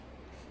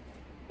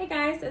Hey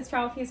guys, it's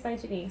Travel Piece by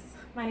Janice.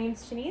 My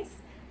name's Janice.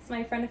 It's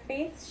my friend of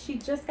Faith. She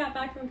just got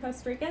back from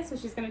Costa Rica, so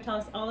she's going to tell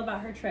us all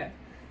about her trip.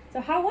 So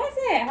how was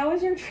it? How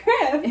was your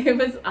trip? It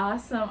was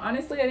awesome.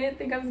 Honestly, I didn't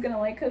think I was going to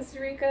like Costa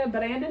Rica,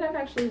 but I ended up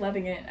actually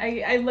loving it.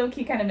 I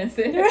low-key kind of miss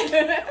it.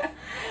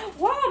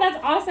 Wow, that's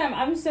awesome.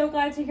 I'm so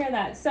glad to hear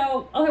that.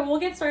 So, okay, we'll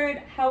get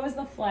started. How was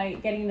the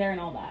flight, getting there and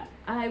all that?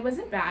 It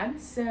wasn't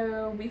bad.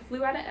 So we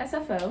flew out of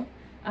SFO.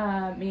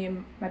 Me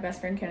and my best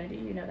friend Kennedy,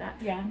 you know that.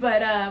 Yeah.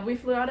 But we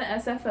flew out of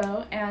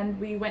SFO and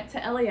we went to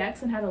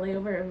LAX and had a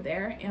layover over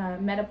there.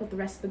 Met up with the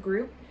rest of the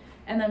group,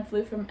 and then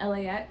flew from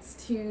LAX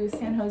to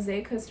San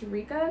Jose, Costa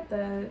Rica,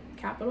 the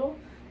capital.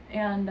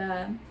 And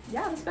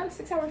yeah, it was about a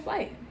 6-hour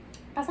flight.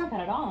 That's not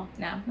bad at all.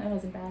 No, it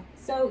wasn't bad.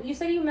 So you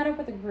said you met up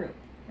with a group.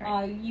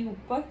 Right. You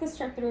booked this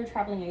trip through a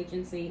traveling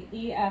agency,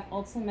 EF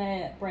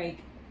Ultimate Break.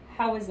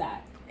 How was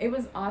that? It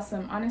was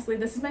awesome. Honestly,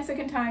 this is my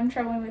second time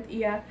traveling with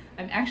EF.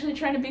 I'm actually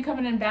trying to become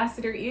an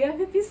ambassador. EF,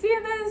 if you see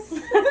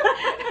this,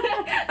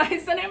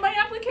 I sent in my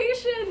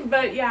application.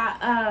 But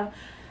yeah,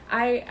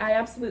 I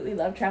absolutely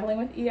love traveling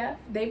with EF.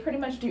 They pretty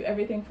much do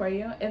everything for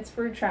you. It's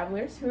for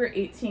travelers who are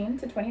 18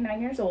 to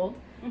 29 years old.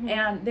 Mm-hmm.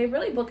 And they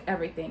really book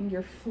everything.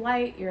 Your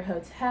flight, your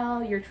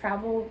hotel, your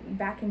travel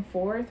back and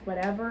forth,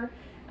 whatever.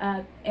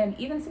 And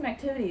even some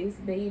activities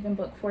they even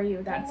book for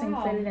you. That's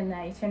included in the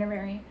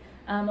itinerary.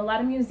 A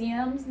lot of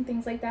museums and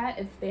things like that,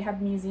 if they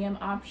have museum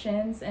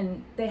options,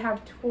 and they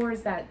have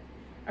tours that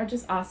are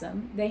just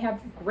awesome. They have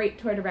great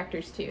tour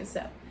directors too,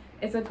 so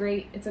it's a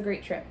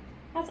great trip.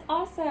 That's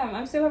awesome.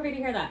 I'm so happy to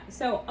hear that.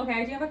 So,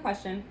 okay, I do have a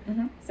question.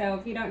 Mm-hmm. So,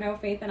 if you don't know,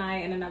 Faith and I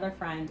and another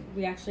friend,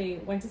 we actually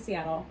went to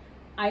Seattle.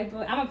 I'm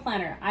a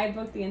planner. I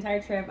booked the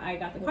entire trip. I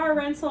got the car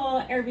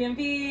rental,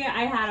 Airbnb.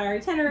 I had our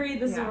itinerary.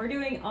 This is what we're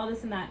doing, all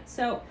this and that.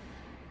 So,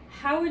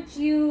 how would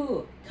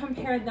you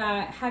compare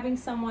that, having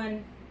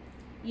someone,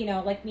 you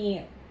know, like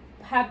me,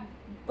 have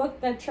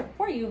booked the trip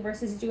for you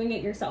versus doing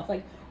it yourself?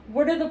 Like,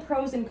 what are the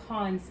pros and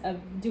cons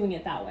of doing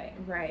it that way?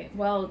 Right.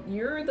 Well,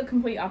 you're the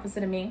complete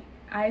opposite of me.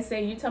 I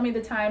say you tell me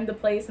the time, the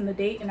place, and the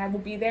date, and I will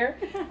be there.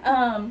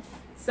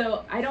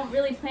 So I don't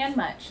really plan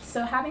much.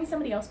 So having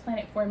somebody else plan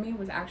it for me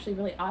was actually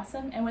really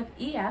awesome. And with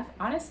EF,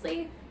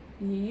 honestly,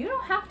 you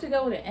don't have to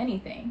go to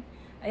anything.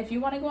 If you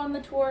want to go on the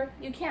tour,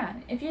 you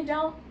can. If you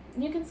don't,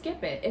 you can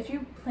skip it. If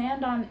you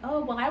planned on, oh,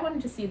 well, I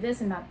wanted to see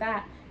this and not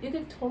that, you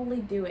could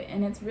totally do it.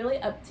 And it's really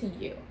up to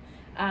you.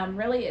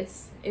 Really,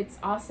 it's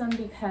awesome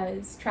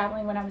because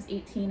traveling when I was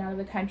 18 out of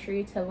the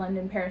country to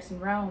London, Paris, and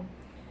Rome,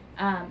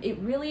 it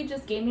really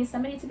just gave me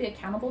somebody to be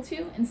accountable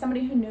to and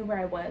somebody who knew where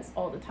I was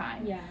all the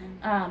time.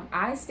 Yeah.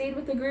 I stayed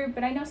with the group,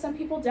 but I know some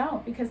people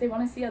don't because they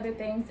want to see other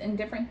things and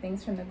different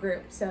things from the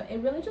group. So it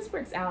really just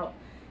works out,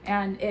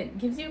 and it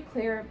gives you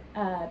clear,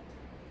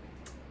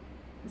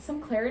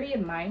 some clarity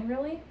in mind,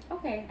 really.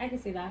 Okay, I can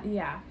see that.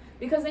 Yeah,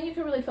 because then you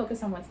can really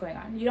focus on what's going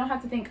on. You don't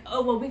have to think,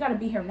 oh, well, we got to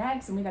be here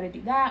next, and we got to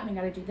do that, and we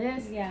got to do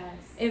this. Yes.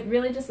 It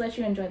really just lets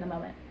you enjoy the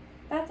moment.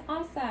 That's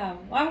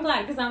awesome. Well, I'm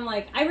glad because I'm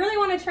like, I really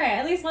want to try it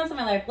at least once in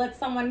my life. Let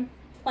someone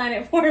plan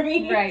it for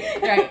me. Right,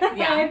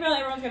 yeah. I feel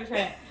like everyone's going to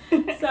try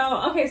it.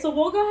 So, okay, so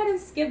we'll go ahead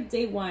and skip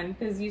day one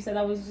because you said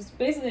that was just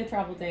basically a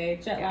travel day,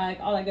 jet lag,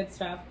 all that good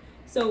stuff.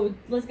 So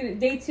let's get it.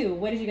 Day two,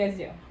 what did you guys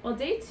do? Well,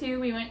 day two,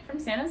 we went from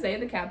San Jose,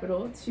 the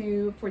capital,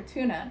 to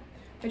Fortuna,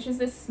 which is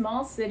this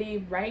small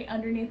city right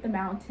underneath the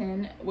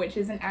mountain, which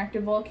is an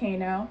active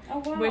volcano. Oh,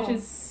 wow. Which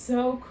is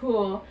so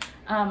cool.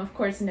 Of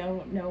course,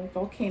 no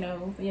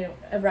volcano,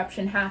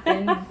 eruption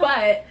happened,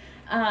 but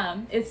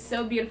it's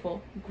so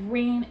beautiful,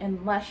 green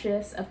and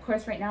luscious. Of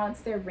course, right now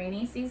it's their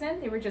rainy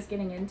season. They were just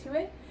getting into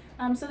it.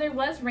 So there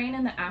was rain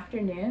in the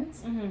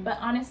afternoons, but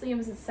honestly, it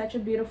was such a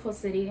beautiful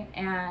city.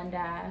 And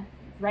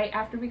right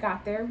after we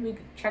got there, we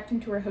checked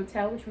into our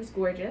hotel, which was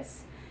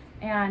gorgeous,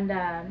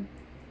 and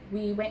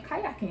we went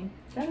kayaking.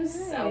 That was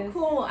so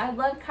cool. I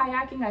love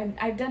kayaking.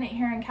 I've done it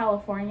here in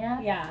California.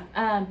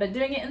 Yeah. But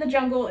doing it in the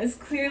jungle is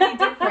clearly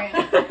different.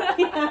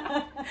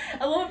 Yeah.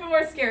 A little bit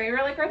more scary.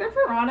 We're like, are there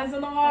piranhas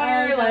in the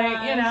water?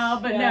 Oh,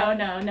 But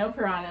yeah. no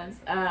piranhas.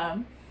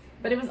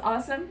 But it was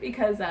awesome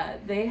because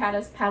they had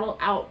us paddle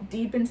out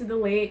deep into the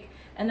lake,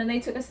 and then they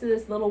took us to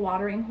this little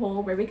watering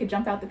hole where we could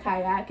jump out the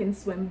kayak and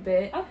swim a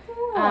bit. Oh, cool.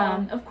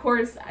 Of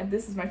course,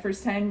 this is my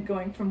first time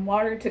going from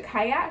water to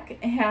kayak,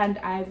 and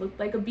I looked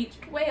like a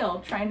beached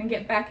whale trying to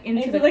get back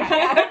into the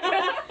kayak.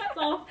 It's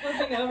all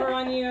flipping over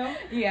on you.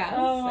 Yeah.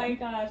 Oh my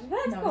gosh,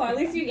 that's cool. At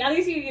least you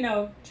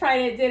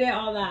tried it, did it,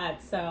 all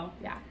that. So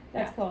yeah,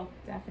 that's cool.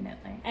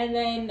 Definitely. And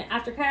then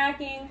after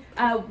kayaking,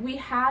 we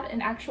had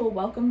an actual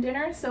welcome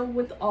dinner. So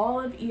with all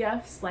of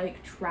EF's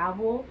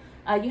travel,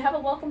 you have a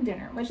welcome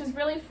dinner, which is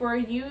really for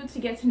you to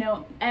get to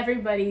know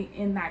everybody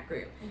in that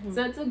group.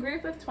 So it's a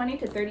group of 20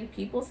 to 30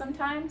 people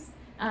sometimes,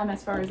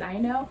 as far as I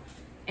know.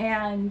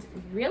 And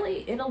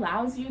really, it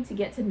allows you to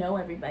get to know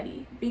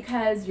everybody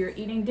because you're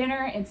eating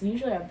dinner. It's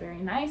usually a very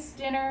nice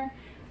dinner,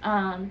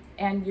 and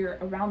you're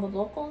around the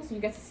locals. You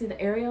get to see the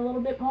area a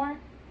little bit more,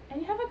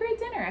 and you have a great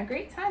dinner, a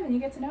great time, and you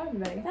get to know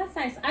everybody. that's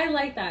nice. I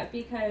like that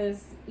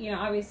because,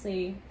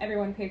 obviously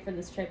everyone paid for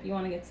this trip. You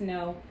want to get to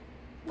know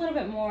a little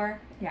bit more.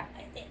 Yeah.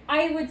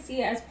 I would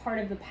see it as part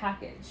of the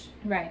package.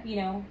 Right. You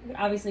know,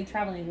 obviously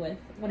traveling with,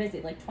 what is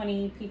it, like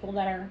 20 people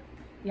that are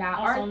Yeah,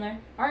 also in there?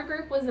 Our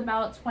group was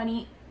about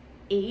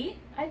 28,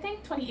 I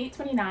think, 28,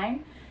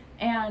 29.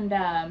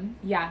 And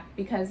yeah,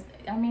 because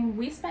I mean,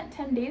 we spent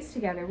 10 days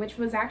together, which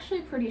was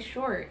actually pretty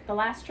short. The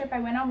last trip I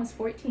went on was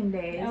 14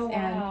 days. Oh, wow.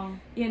 And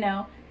you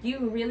know,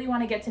 you really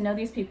want to get to know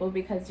these people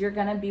because you're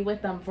gonna be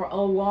with them for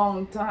a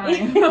long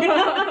time.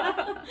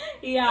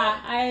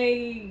 Yeah,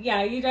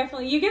 you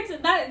definitely, you get to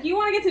that, you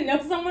want to get to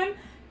know someone,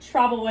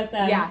 travel with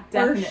them. Yeah,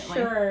 definitely.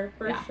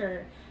 For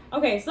sure.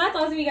 Okay, so that's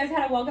awesome. You guys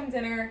had a welcome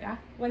dinner. Yeah.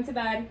 Went to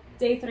bed.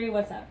 Day 3,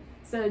 what's up?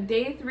 So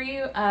day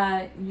 3,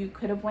 you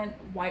could have went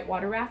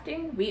whitewater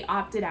rafting. We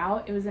opted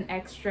out. It was an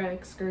extra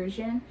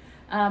excursion.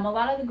 A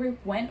lot of the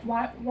group went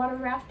water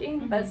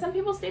rafting, but some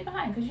people stayed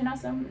behind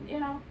because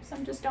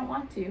some just don't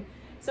want to.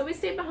 So we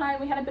stayed behind.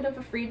 We had a bit of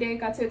a free day.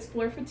 Got to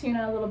explore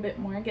Fortuna a little bit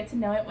more, get to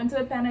know it. Went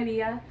to a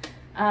panaderia.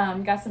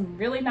 Got some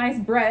really nice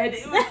bread.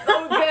 It was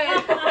so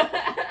good.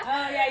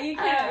 Oh yeah, you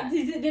can't.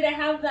 Did it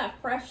have that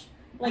fresh?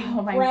 Like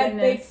oh my bread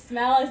goodness. big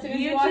smell as soon as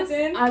you walked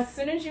in? As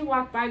soon as you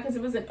walked by, because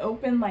it was an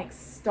open like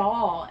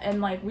stall, and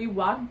like we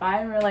walked by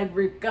and we're like,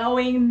 we're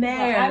going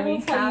there. Well, I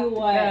will tell you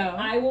what, go.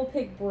 I will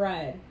pick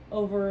bread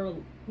over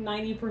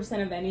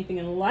 90% of anything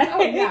in life.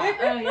 Oh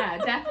yeah,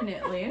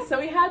 definitely. So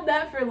we had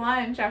that for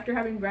lunch. After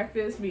having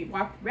breakfast, we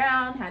walked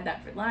around, had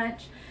that for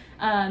lunch,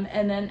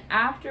 and then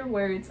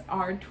afterwards,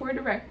 our tour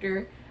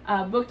director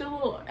booked a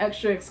little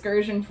extra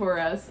excursion for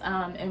us,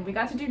 and we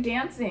got to do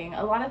dancing.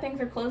 A lot of things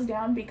are closed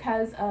down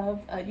because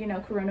of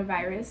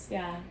coronavirus.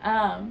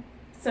 Yeah.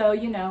 So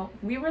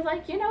we were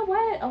like, you know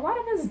what? A lot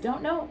of us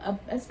don't know,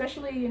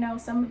 especially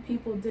some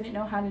people didn't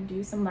know how to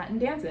do some Latin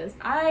dances.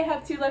 I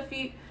have 2 left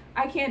feet.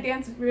 I can't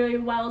dance really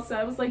well, so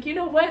I was like, you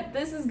know what?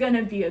 This is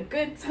gonna be a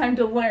good time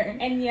to learn.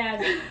 And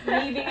yes,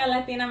 me being a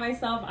Latina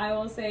myself, I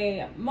will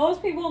say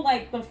most people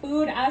like the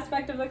food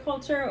aspect of the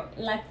culture.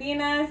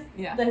 Latinas,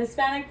 the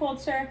Hispanic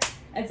culture,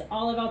 it's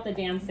all about the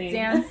dancing.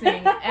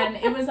 And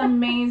it was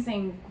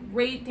amazing.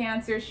 Great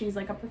dancer. She's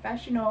like a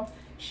professional.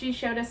 She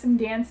showed us some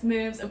dance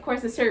moves. Of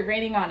course, it started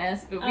raining on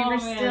us, but we were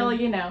still,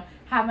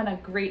 having a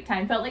great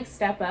time. Felt like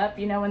Step Up,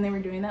 when they were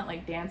doing that,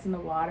 like dance in the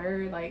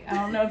water. Like, I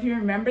don't know if you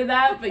remember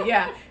that, but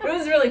yeah, it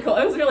was really cool.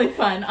 It was really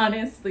fun,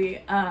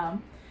 honestly.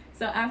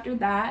 So after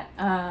that,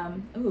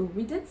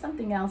 we did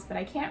something else, but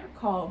I can't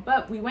recall.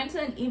 But we went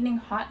to an evening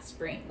hot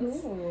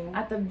springs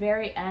at the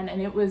very end,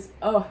 and it was,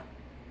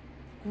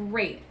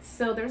 great.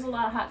 So there's a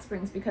lot of hot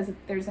springs because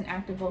there's an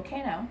active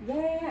volcano.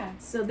 Yeah.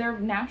 So they're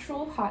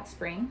natural hot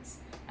springs.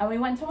 And we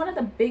went to one of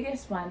the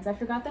biggest ones. I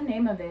forgot the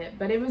name of it,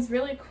 but it was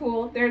really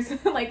cool. There's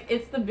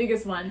it's the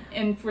biggest one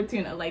in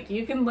Fortuna. Like,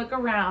 you can look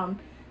around,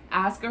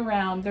 ask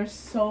around. There's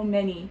so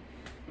many.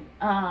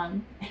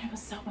 And it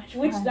was so much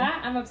fun. Which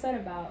that I'm upset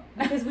about.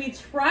 Because we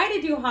tried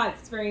to do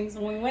hot springs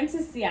when we went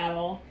to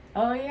Seattle.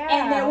 Oh, yeah.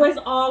 And it was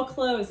all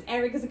closed.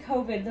 Because of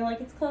COVID. They're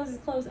like, it's closed.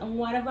 And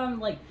one of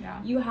them,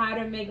 you had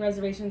to make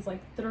reservations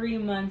 3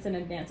 months in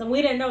advance. And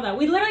we didn't know that.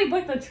 We literally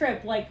booked the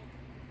trip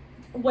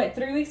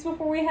 3 weeks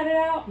before we headed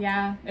out?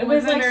 Yeah. It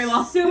was very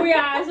long. So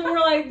we're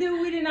like,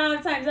 dude, we did not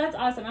have time. So that's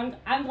awesome.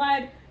 I'm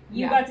glad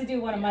you got to do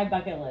one of my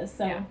bucket lists.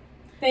 So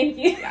thank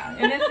you. Yeah.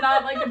 And it's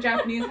not like a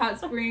Japanese hot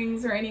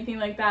springs or anything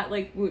like that.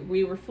 Like,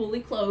 we were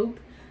fully clothed.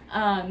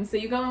 So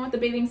you go in with the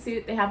bathing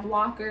suit. They have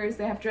lockers.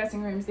 They have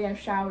dressing rooms. They have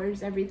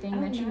showers. Everything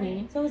that you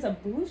need. So it was a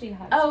bougie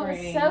hot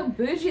spring. Oh, so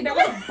bougie. There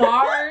was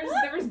bars.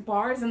 There was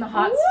bars in the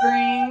hot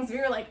springs. We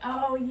were like,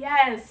 oh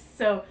yes.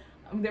 So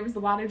there was a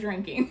lot of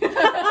drinking.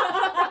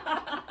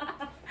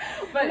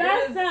 But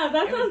that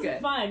sounds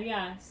good. fun.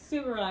 Yeah,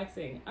 super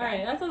relaxing. All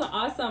right, that sounds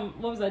awesome.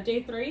 What was that?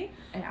 Day 3?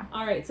 Yeah.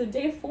 All right, so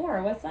day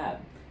 4. What's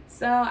up?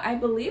 So I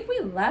believe we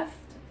left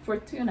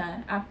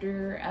Fortuna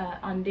after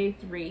on day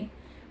 3.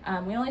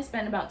 We only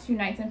spent about 2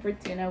 nights in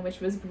Fortuna, which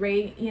was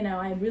great.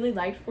 I really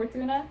liked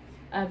Fortuna,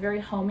 very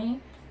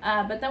homey.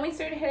 But then we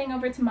started heading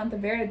over to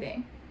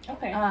Monteverde.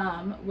 Okay.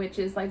 Which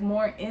is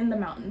more in the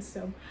mountains,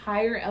 so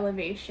higher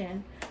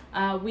elevation.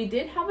 We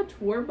did have a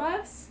tour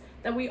bus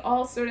that we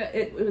all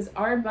it was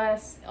our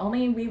bus,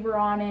 only we were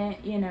on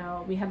it.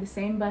 We had the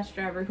same bus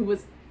driver who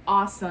was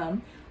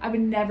awesome. I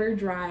would never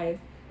drive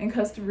in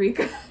Costa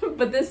Rica,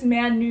 but this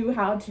man knew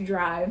how to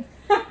drive.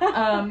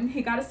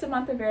 He got us to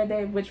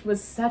Monteverde, which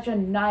was such a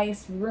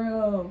nice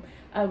room.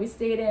 We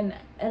stayed in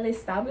El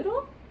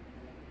Establo,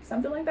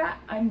 something like that.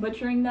 I'm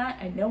butchering that.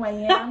 I know I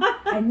am.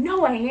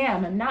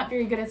 I'm not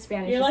very good at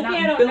Spanish. You're lucky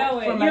I don't know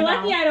it. You're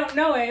lucky I don't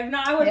know it. If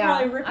not, I would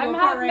probably rip you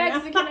apart right now. I'm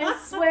half Mexican,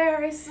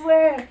 I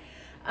swear.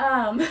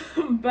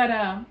 But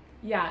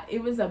yeah,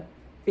 it was a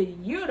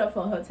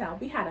beautiful hotel.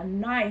 We had a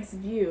nice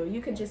view.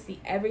 You could just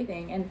see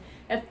everything, and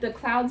if the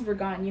clouds were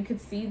gone, you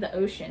could see the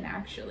ocean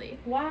actually.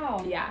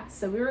 Wow. Yeah.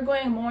 So we were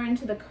going more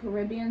into the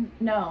Caribbean.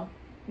 No,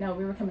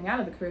 we were coming out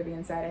of the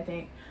Caribbean side, I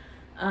think.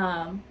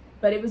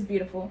 But it was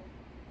beautiful.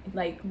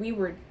 We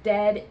were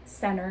dead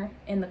center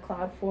in the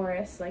cloud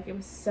forest. It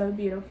was so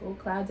beautiful.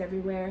 Clouds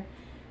everywhere.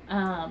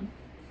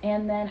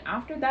 And then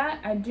after that,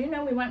 I do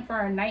know we went for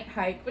our night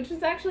hike, which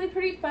was actually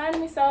pretty fun.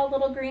 We saw a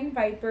little green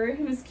viper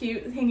who was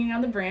cute hanging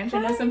on the branch.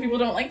 I know some people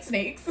don't like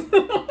snakes.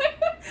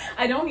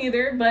 I don't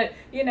either, but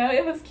you know,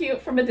 it was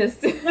cute from a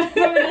distance.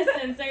 From a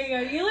distance, there you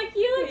go. You look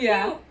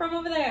cute from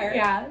over there.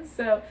 Yeah,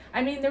 so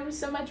I mean, there was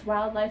so much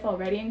wildlife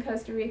already in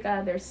Costa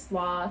Rica. There's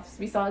sloths.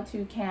 We saw a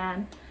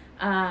toucan.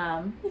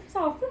 We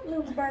saw a Fruit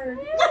Loops bird.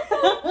 It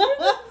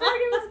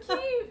was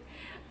cute.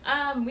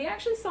 We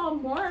actually saw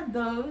more of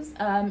those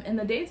in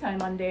the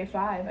daytime on day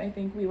 5. I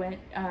think we went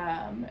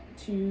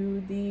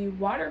to the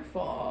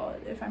waterfall,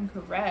 if I'm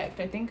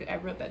correct. I think I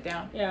wrote that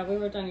down. Yeah, we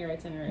wrote down your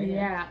itinerary.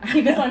 Yeah.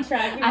 Keep us on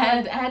track.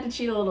 I had to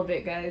cheat a little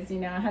bit, guys.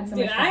 You know, I had so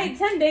much fun. I had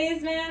 10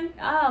 days, man.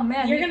 Oh,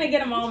 man. You're going to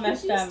get them all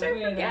messed up.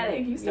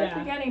 You start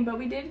forgetting. But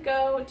we did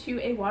go to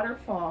a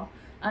waterfall.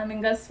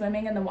 And go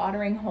swimming in the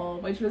watering hole,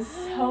 which was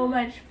so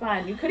much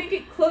fun. You couldn't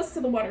get close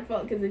to the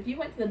waterfall because if you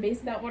went to the base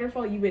of that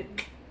waterfall, you would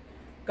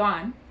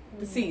gone,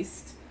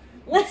 deceased.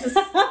 Just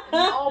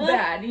all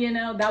bad, you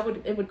know.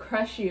 It would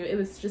crush you. It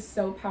was just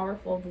so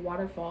powerful of a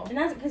waterfall. And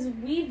that's because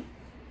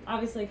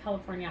obviously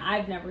California,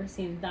 I've never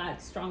seen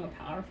that strong of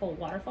powerful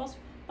waterfalls.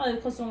 Probably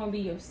the closest one would be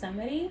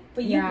Yosemite,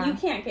 but you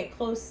can't get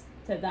close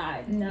to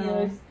that. No, you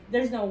know,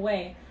 there's no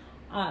way.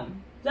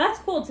 That's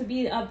cool to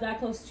be up that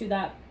close to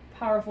that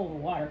powerful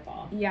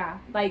waterfall. Yeah,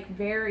 like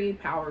very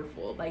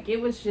powerful. Like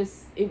it was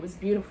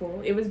beautiful.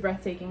 It was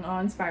breathtaking,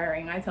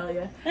 awe-inspiring, I tell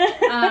you.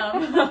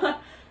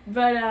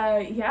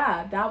 But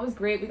yeah, that was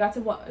great. We got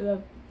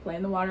to play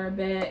in the water a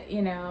bit,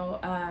 you know.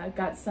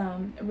 Got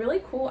some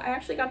really cool. I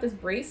actually got this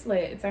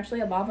bracelet. It's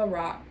actually a lava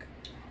rock,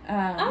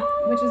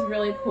 which is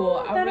really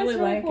cool. I really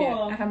like it.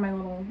 I have my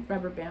little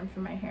rubber band for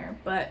my hair,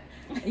 but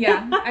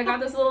yeah, I got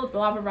this little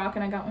lava rock,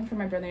 and I got one for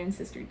my brother and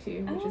sister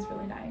too, which is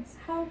really nice.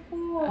 How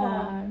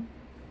cool.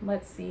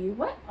 Let's see.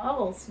 What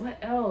else?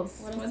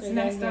 What's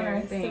next on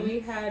our thing? So we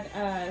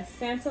had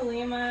Santa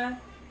Lima,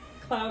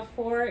 Cloud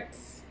Fort,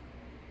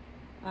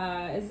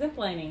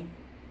 ziplining.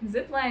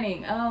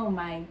 Ziplining. Oh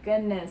my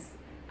goodness.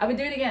 I would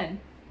do it again.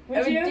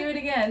 Would you? Do it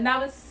again.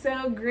 That was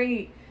so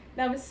great.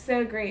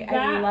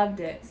 I loved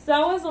it. So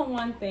that was the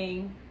one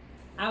thing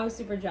I was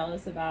super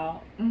jealous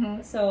about.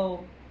 Mm-hmm.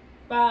 So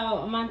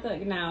about a month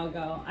now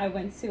ago, I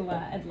went to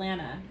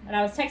Atlanta, and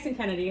I was texting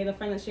Kennedy, the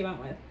friend that she went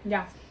with.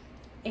 Yeah.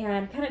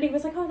 And Kennedy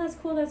was like, oh, that's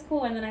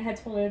cool. And then I had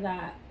told her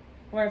that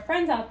we're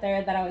friends out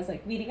there that I was,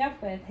 like, meeting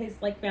up with. His,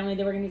 like, family,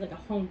 they were going to do, like,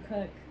 a home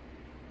cook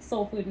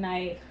soul food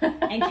night.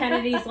 And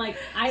Kennedy's like,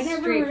 I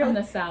never... Straight from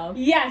the South.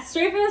 Yeah,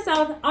 straight from the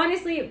South.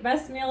 Honestly,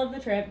 best meal of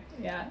the trip.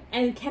 Yeah.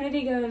 And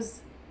Kennedy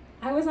goes,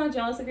 I was not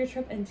jealous of your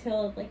trip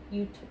until, like,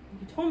 you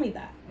told me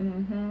that.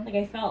 Mm-hmm. Like,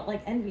 I felt,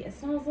 like, envious.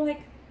 And I was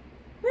like,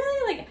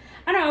 really? Like,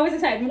 I don't know, I was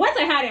excited. Once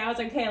I had it, I was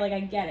like, okay, like,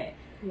 I get it.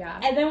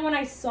 Yeah. And then when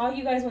I saw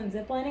you guys went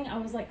ziplining, I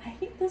was like, I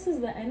think this is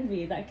the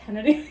envy that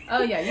Kennedy...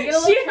 Oh, yeah. You get a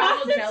little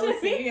travel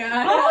jealousy.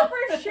 Yeah. Oh,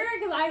 for sure,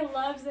 because I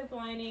love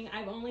ziplining.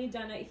 I've only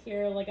done it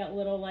here, like, at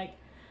little, like,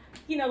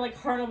 you know, like,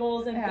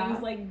 carnivals and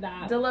things like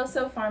that.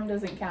 Deloso Farm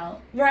doesn't count.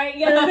 Right?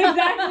 Yeah,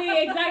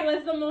 exactly.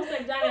 That's the most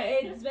I've done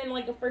it. It's been,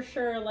 like, for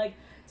sure, like,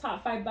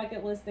 top 5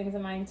 bucket list things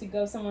of mine to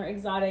go somewhere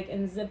exotic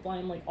and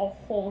zipline, like, a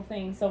whole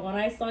thing. So when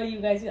I saw you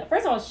guys do that,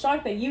 first of all, I was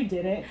shocked that you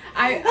did it.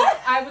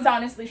 I was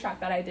honestly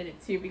shocked that I did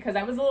it too, because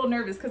I was a little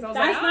nervous, because I was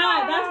that's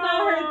not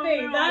her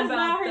thing. That's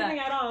not her thing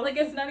at all. Like,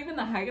 it's not even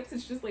the hikes,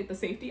 it's just like the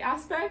safety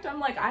aspect. I'm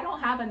like, I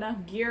don't have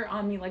enough gear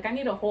on me. Like, I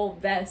need a whole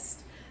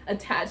vest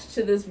attached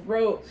to this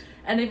rope,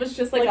 and it was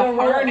just like a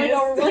harness,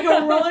 like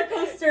a roller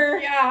coaster.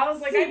 Yeah, I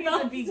was like, I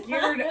need to be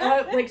geared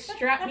up, like,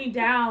 strap me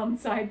down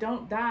so I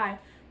don't die.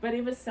 But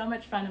it was so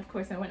much fun. Of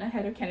course, I went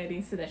ahead of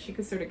Kennedy so that she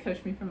could sort of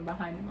coach me from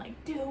behind and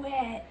like, do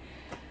it.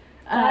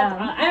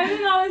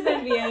 I was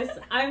envious.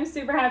 I'm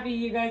super happy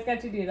you guys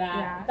got to do that.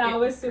 Yeah, that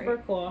was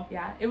super cool.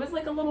 Yeah, it was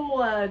like a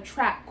little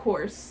track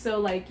course. So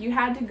like you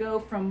had to go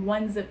from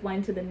one zip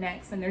line to the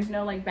next, and there's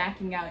no like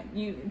backing out.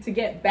 To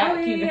get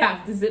back, you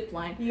have to zip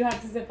line. You have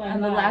to zip line.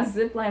 And the last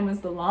zip line was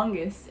the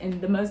longest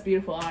and the most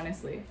beautiful.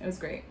 Honestly, it was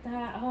great.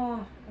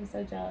 I'm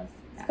so jealous.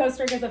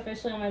 Costa Rica's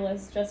officially on my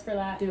list just for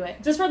that. Do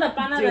it. Just for the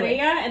panaderia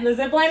and the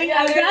ziplining.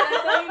 Yeah,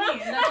 that's all you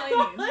need. That's all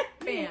you need.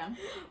 Bam.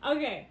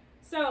 Okay,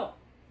 so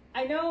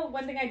I know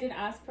one thing I did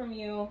ask from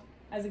you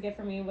as a gift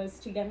for me was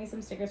to get me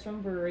some stickers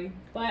from brewery,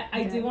 but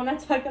I do want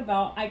to talk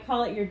about, I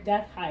call it your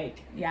death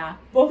hike. Yeah.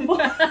 Before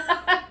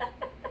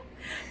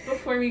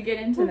we get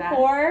into that.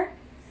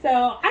 So, I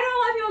know a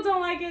lot of people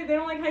don't like it. They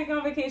don't like hiking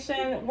on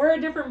vacation. We're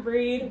a different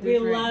breed. We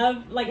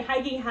love, like,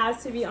 hiking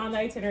has to be on the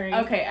itinerary.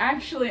 Okay,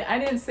 actually, I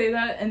didn't say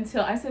that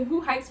until I said,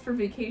 who hikes for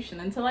vacation?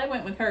 Until I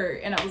went with her,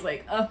 and I was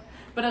like,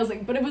 but I was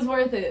like, but it was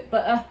worth it.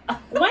 But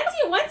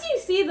once you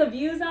see the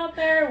views out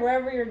there,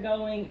 wherever you're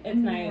going, it's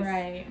nice.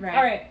 Right.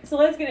 All right, so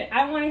let's get it.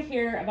 I want to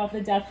hear about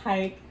the death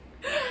hike.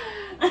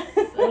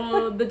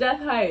 So, the death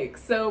hike.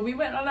 So, we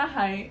went on a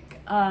hike,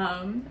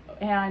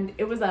 and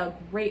it was a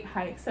great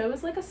hike. So, it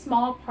was like a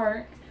small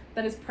park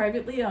that is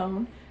privately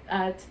owned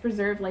to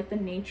preserve like the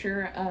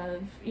nature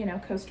of, you know,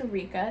 Costa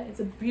Rica.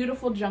 It's a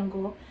beautiful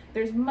jungle.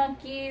 There's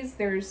monkeys,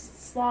 there's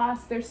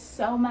sloths, there's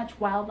so much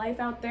wildlife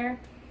out there.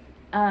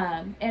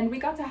 And we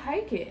got to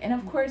hike it. And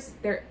of course,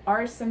 there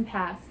are some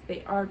paths.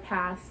 They are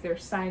paths.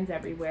 There's signs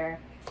everywhere.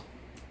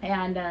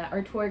 And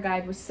our tour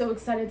guide was so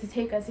excited to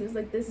take us. He was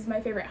like, this is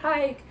my favorite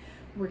hike.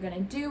 We're going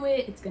to do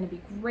it. It's going to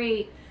be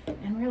great.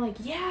 And we're like,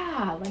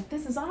 yeah, like,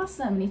 this is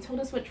awesome. And he told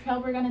us what trail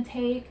we're going to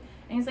take.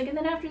 And he's like, and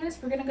then after this,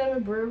 we're going to go to a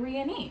brewery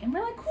and eat. And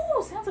we're like,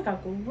 cool, sounds like a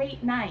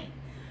great night.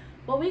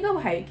 Well, we go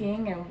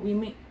hiking and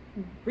we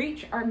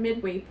reach our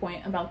midway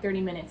point about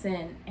 30 minutes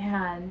in.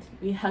 And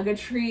we hug a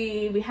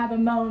tree. We have a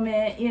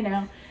moment, you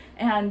know.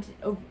 And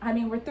I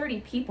mean, we're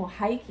 30 people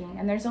hiking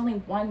and there's only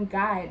one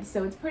guide.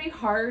 So it's pretty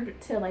hard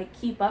to like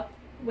keep up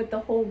with the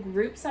whole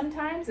group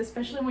sometimes,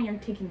 especially when you're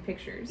taking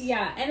pictures.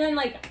 Yeah, and then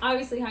like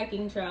obviously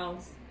hiking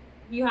trails,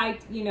 you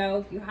hike, you know,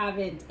 if you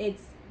haven't,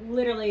 it's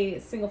literally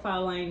single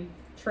file line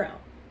trail.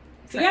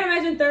 So you gotta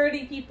imagine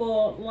 30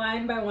 people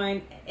line by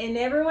line, and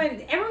everyone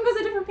goes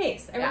at a different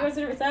pace. Everyone goes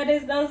at a, that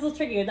was a little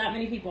tricky with that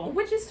many people.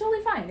 Which is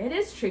totally fine. It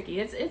is tricky.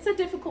 It's a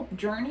difficult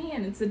journey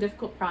and it's a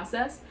difficult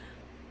process.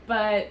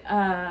 But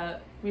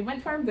we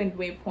went to our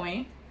midway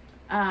point.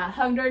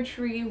 Hugged our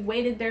tree,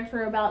 waited there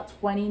for about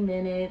 20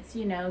 minutes,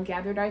 you know,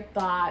 gathered our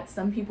thoughts.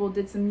 Some people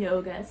did some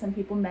yoga, some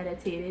people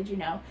meditated, you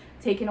know,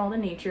 taking all the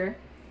nature.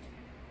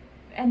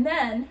 And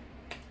then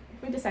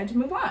we decided to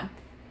move on.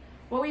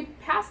 Well, we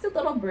passed a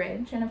little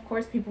bridge, and of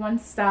course people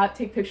wanted to stop,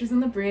 take pictures on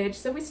the bridge.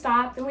 So we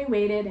stopped and we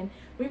waited, and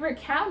we were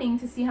counting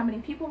to see how many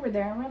people were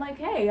there. And we're like,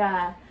 hey,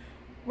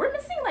 we're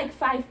missing like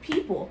 5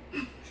 people.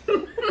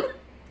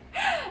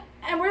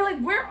 And we're like,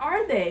 where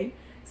are they?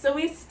 So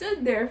we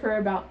stood there for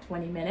about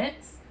 20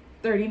 minutes,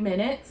 30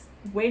 minutes,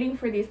 waiting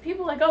for these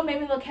people, like, oh,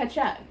 maybe they'll catch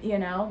up, you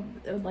know,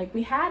 like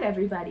we had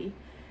everybody.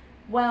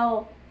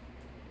 Well,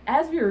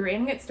 as we were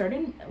waiting, it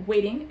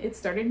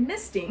started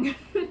misting.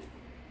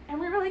 And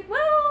we were like,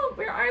 well,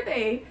 where are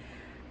they?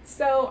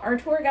 So our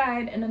tour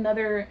guide and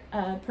another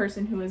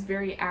person who was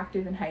very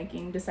active in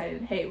hiking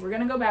decided, hey, we're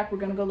going to go back. We're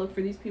going to go look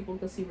for these people,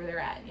 go see where they're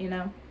at, you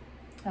know.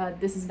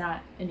 This is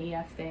not an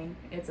EF thing.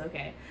 It's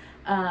okay.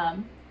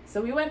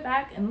 So we went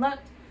back and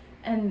looked.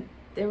 And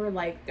they were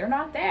like, they're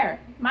not there.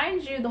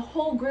 Mind you, the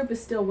whole group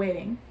is still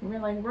waiting. We're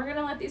like, we're going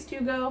to let these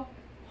 2 go.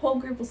 Whole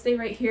group will stay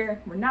right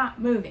here. We're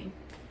not moving.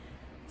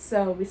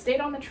 So we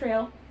stayed on the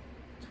trail.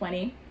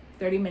 20,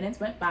 30 minutes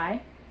went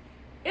by.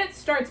 It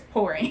starts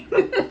pouring.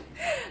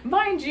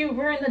 Mind you,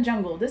 we're in the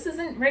jungle. This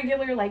isn't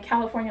regular like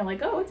California,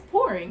 like, oh, it's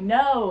pouring.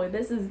 No,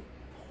 this is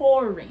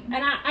pouring.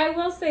 And I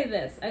will say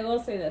this.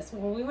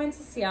 When we went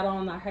to Seattle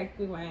on that hike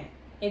we went,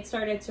 it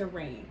started to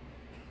rain.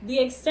 The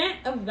extent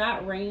of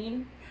that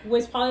rain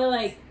was probably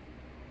like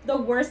the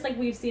worst like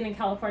we've seen in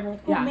California.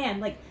 Like, oh man,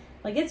 like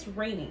it's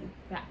raining.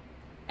 Yeah.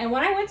 And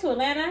when I went to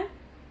Atlanta,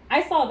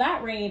 I saw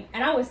that rain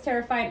and I was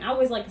terrified. And I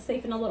was like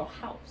safe in a little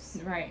house.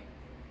 Right.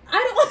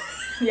 I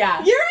don't.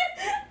 Yeah.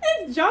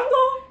 It's jungle.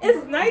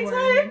 It's nighttime.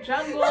 We're in the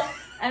jungle.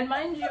 And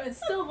mind you, it's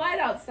still light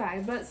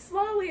outside, but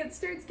slowly it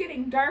starts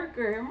getting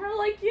darker. And we're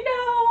like, you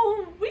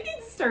know, we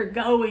need to start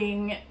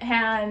going.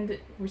 And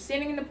we're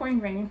standing in the pouring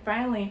rain. And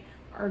finally,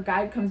 our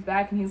guide comes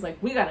back and he's like,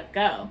 we gotta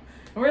go.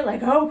 And we're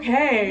like,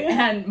 okay.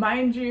 And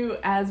mind you,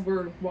 as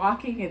we're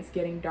walking, it's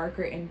getting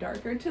darker and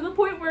darker to the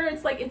point where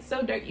it's like, it's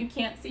so dark you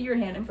can't see your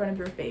hand in front of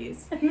your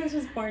face. And it's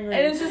just pouring rain.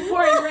 And it's just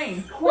pouring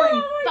rain.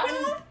 Pouring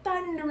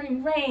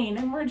thundering rain.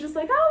 And we're just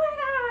like, oh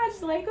my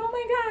gosh. Like, oh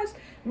my gosh.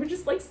 And we're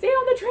just like, stay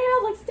on the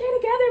trail. Like, stay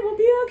together. We'll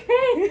be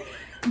okay.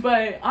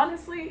 But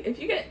honestly, if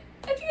you get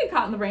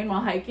caught in the rain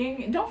while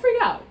hiking, don't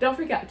freak out. Don't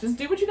freak out. Just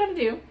do what you gotta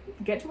do.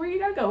 Get to where you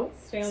gotta go.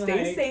 Stay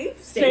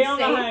safe. Stay on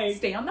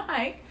the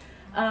hike.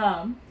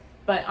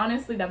 But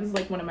honestly, that was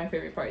like one of my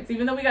favorite parts.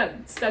 Even though we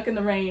got stuck in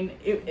the rain,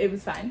 it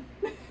was fine.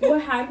 What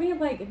had me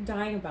like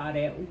dying about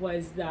it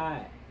was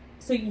that,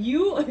 so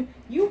you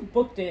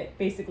booked it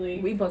basically.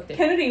 We booked it.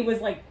 Kennedy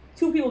was like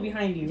 2 people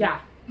behind you. Yeah.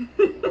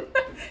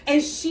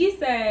 And she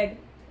said,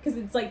 because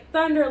it's like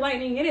thunder,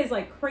 lightning, it is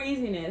like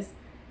craziness,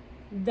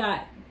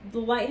 that the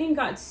lightning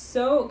got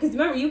so, because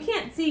remember, you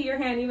can't see your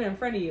hand even in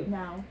front of you.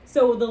 No.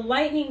 So the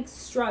lightning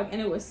struck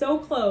and it was so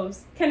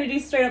close. Kennedy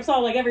straight up saw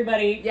like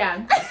everybody.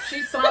 Yeah.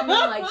 She saw me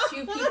like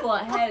 2 people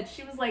ahead.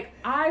 She was like,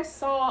 I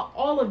saw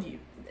all of you.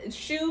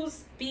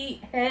 Shoes,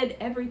 feet, head,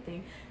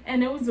 everything.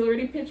 And it was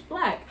already pitch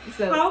black.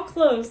 So how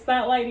close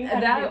that lightning had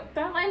to be.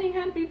 That lightning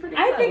had to be pretty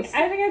close.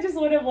 I think I just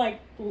would have like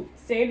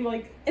stayed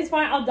like, it's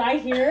fine, I'll die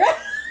here.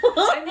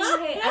 I mean,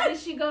 hey, at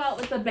least you go out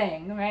with a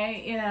bang,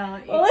 right? You know.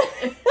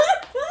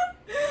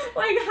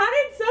 Like, how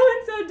did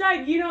so-and-so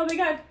die? You know, they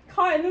got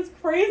caught in this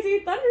crazy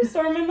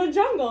thunderstorm in the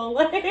jungle.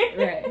 Like,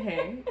 right,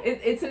 hey.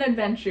 It's an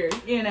adventure,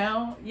 you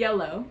know?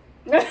 YOLO.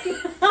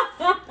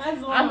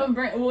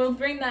 We'll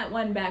bring that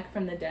one back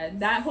from the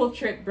dead. That whole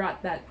trip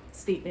brought that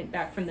statement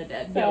back from the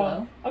dead.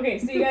 YOLO. Okay,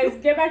 so you guys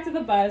get back to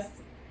the bus.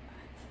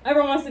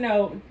 Everyone wants to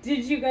know,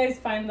 did you guys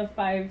find the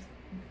 5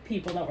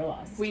 people that were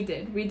lost? We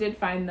did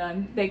find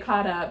them. They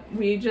caught up.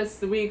 We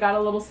got a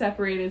little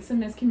separated,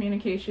 some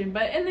miscommunication,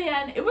 but in the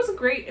end it was a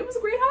great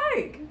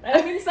hike.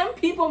 I mean, some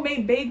people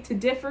may beg to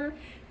differ,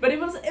 but it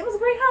was a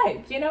great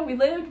hike. You know,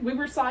 we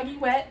were soggy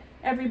wet,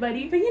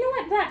 everybody. But you know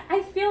what? That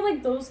I feel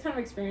like those kind of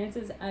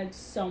experiences add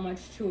so much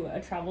to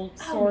a travel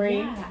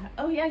story.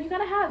 Oh yeah, you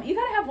gotta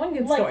have one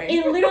good Like story.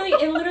 it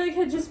literally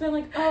could just been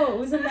like, oh, it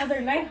was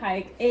another night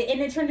hike,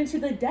 and it turned into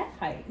the death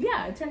hike.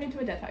 Yeah, it turned into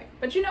a death hike.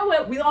 But you know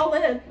what? We all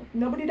lived.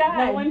 Nobody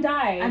died. No one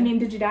died. I mean,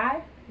 did you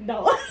die?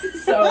 No.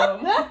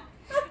 So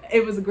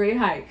it was a great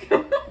hike.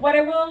 What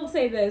I will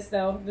say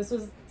though, this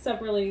was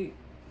separately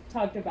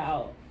talked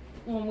about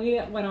when we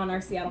went on our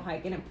Seattle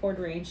hike and it poured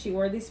rain. She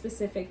wore these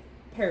specific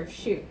pair of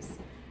shoes.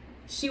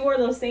 She wore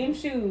those same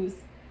shoes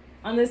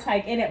on this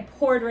hike and it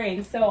poured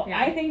rain. So Yeah.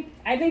 I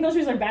think those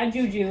shoes are bad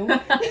juju.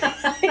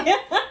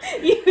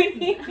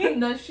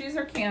 Those shoes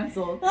are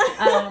canceled.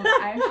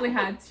 I actually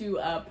had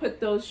to put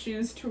those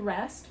shoes to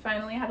rest.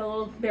 Finally, I had a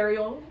little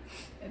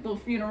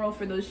funeral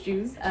for those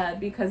shoes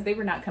because they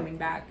were not coming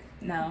back.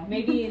 No.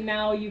 Maybe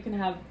now you can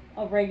have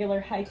a regular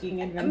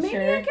hiking adventure.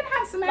 Maybe I can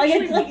have some Like,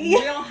 actually it's like-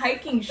 real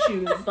hiking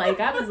shoes. Like,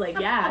 I was like,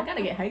 yeah, I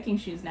gotta get hiking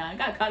shoes now. I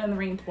got caught in the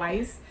rain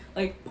twice.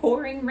 Like,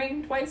 pouring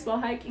rain twice while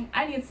hiking.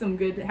 I need some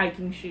good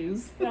hiking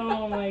shoes.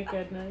 Oh my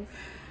goodness.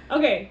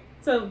 Okay,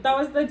 so that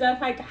was the death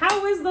hike.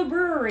 How was the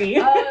brewery?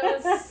 Oh,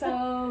 it was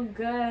so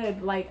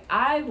good. Like,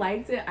 I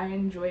liked it. I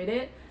enjoyed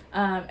it.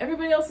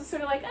 Everybody else was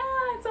sort of like,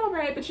 it's all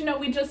right. But, you know,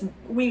 we just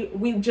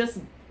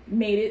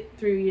made it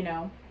through, you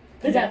know,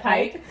 The death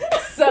hike.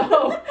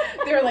 So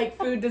they were like,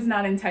 food does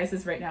not entice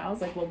us right now. I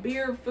was like, well,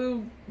 beer,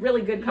 food,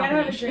 really good You gotta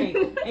have a combination.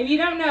 drink. If you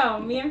don't know,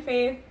 me and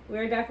Faith,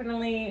 we're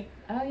definitely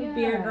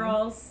beer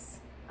girls.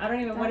 I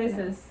don't even, what is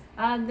this?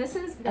 This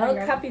is There El you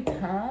go.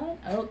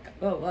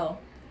 Capitan.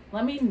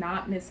 Let me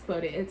not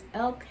misquote it. It's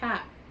El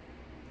Cap.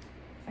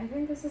 I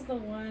think this is the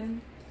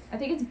one. I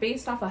think it's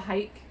based off a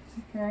hike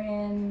here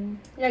in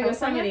Yeah,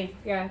 California. Yosemite.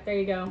 Yeah, there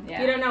you go. Yeah.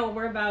 If you don't know,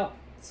 we're about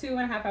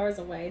 2.5 hours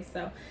away,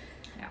 so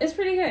Yeah. it's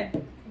pretty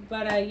good.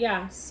 But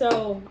yeah,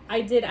 so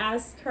I did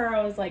ask her,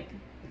 I was like,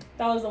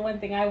 that was the one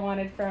thing I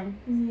wanted from.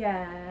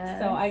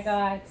 Yes. So I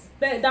got,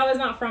 that was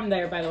not from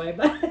there, by the way,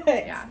 but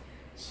Yeah.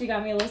 she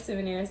got me a little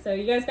souvenir. So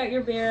you guys got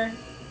your beer,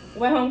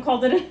 went home,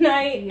 called it a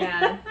night.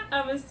 Yeah.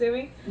 I'm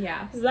assuming.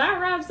 Yeah. So that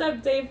wraps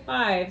up day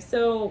 5.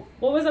 So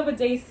what was up with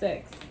day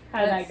 6?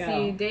 How did Let's that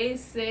go? see. Day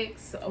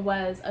 6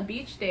 was a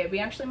beach day. We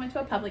actually went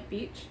to a public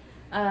beach.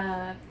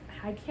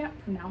 I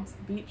can't pronounce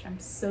the beach. I'm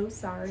so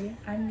sorry.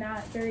 I'm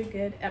not very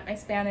good at my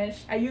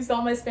Spanish. I used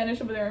all my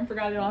Spanish over there and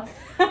forgot it all.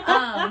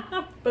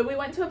 But we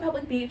went to a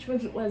public beach,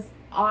 which was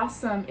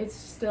awesome. It's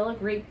still a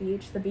great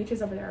beach. The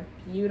beaches over there are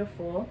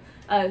beautiful.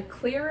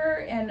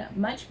 Clearer and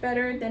much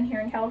better than here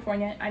in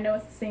California. I know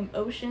it's the same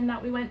ocean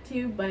that we went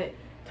to, but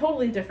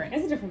totally different.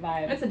 It's a different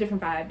vibe. It's a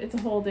different vibe. It's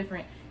a whole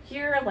different.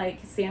 Here,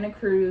 like, Santa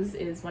Cruz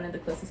is one of the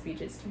closest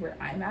beaches to where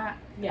I'm at.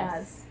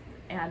 Yes.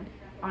 And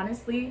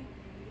honestly,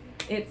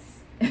 it's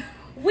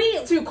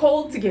It's too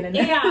cold to get in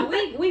there. Yeah,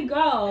 we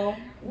go.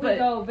 But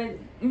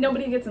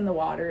nobody gets in the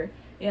water.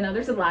 You know,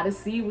 there's a lot of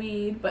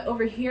seaweed, but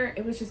over here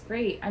it was just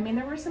great. I mean,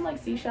 there were some like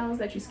seashells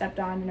that you stepped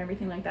on and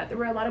everything like that. There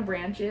were a lot of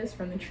branches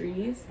from the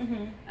trees,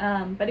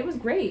 but it was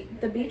great.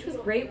 The beach was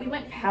great. We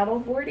went paddle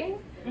boarding.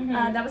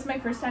 That was my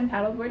first time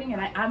paddle boarding,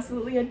 and I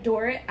absolutely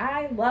adore it.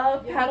 I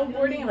love paddle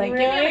boarding. Like, give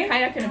me Really? a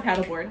kayak and a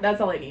paddle board. That's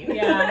all I need.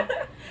 Yeah.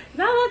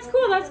 No, that's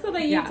cool. That's cool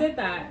that you Yeah. did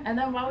that. And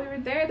then while we were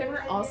there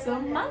were also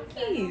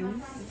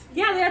monkeys.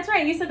 Yeah, that's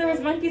right. You said there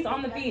was monkeys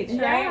on the beach, right?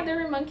 Yeah, there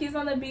were monkeys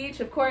on the beach.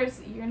 Of course,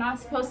 you're not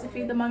supposed to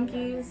feed the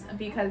monkeys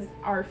because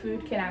our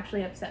food can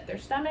actually upset their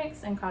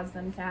stomachs and cause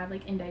them to have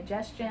like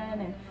indigestion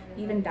and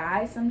even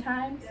die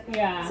sometimes.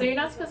 Yeah. So you're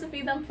not supposed to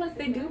feed them. Plus,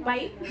 they do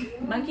bite.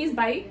 Monkeys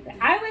bite.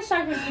 I was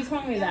shocked when you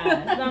told me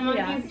that. The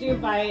monkeys do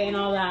bite and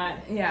all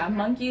that. Yeah,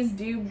 monkeys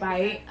do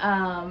bite.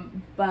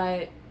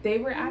 But they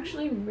were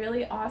actually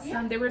really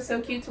awesome. They were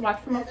so cute to watch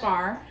from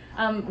afar.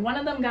 One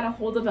of them got a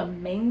hold of a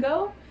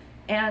mango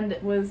and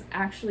was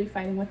actually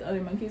fighting with the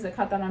other monkeys. I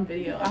caught that on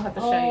video. I'll have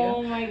to show you.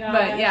 Oh my god.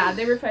 But yeah,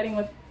 they were fighting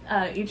with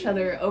each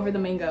other over the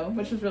mango,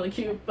 which was really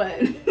cute.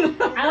 But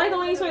I like the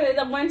one you saw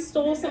that one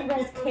stole some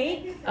girl's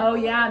cake. oh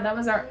yeah, that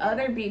was our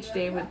other beach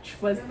day, which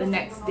was the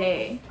next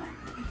day.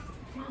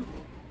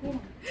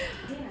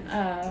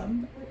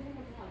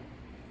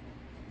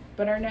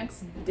 But our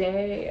next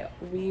day,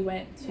 we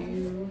went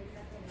to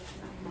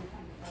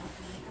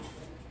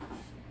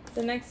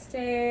The next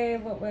day,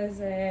 what was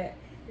it?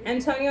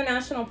 Antonio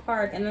National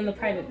Park and then the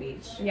private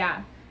beach.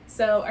 yeah.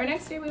 So our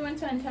next day, we went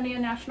to Antonio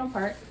National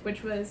Park,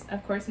 which was,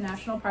 of course, a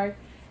national park.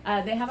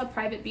 They have a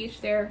private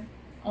beach there,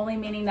 only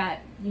meaning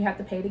that you have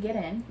to pay to get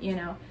in, you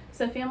know.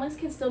 So families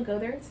can still go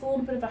there. It's a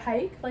little bit of a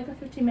hike, like a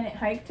 15-minute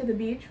hike to the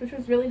beach, which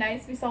was really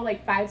nice. We saw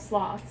like 5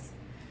 sloths.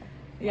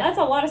 Yeah. That's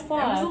a lot of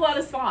sloths. There was a lot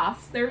of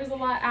sloths. There was a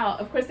lot out.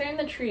 Of course, they're in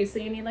the trees, so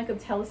you need like a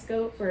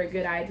telescope or a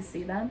good eye to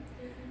see them.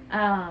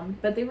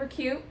 But they were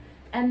cute.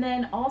 And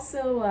then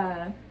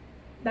also,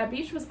 that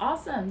beach was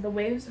awesome. The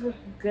waves were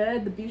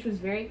good. The beach was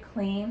very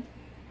clean.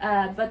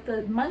 But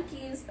the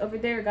monkeys over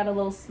there got a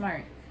little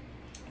smart.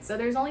 So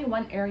there's only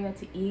one area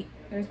to eat.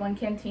 There's one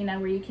cantina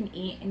where you can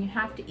eat, and you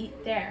have to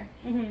eat there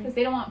because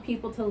they don't want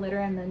people to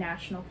litter in the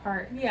national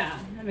park. Yeah,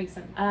 that makes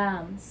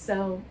sense.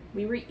 So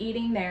we were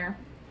eating there.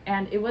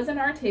 and it wasn't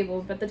our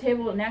table, but the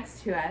table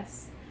next to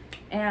us,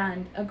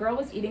 and a girl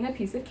was eating a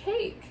piece of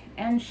cake,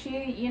 and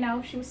she, you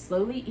know, she was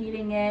slowly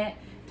eating it,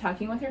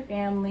 talking with her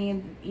family,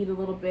 and eat a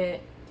little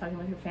bit, talking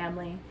with her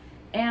family.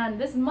 And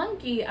this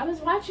monkey, I was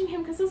watching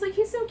him because I was like,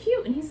 he's so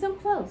cute and he's so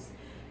close.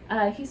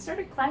 He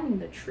started climbing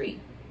the tree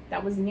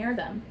that was near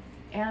them,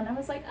 and I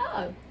was like,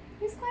 oh,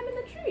 he's climbing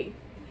the tree.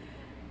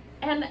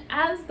 And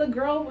as the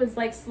girl was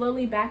like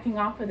slowly backing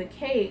off of the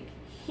cake,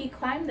 he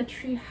climbed the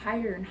tree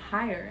higher and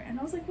higher, and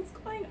I was like, what's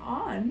going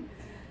on?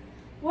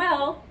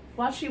 Well,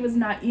 while she was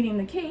not eating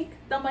the cake,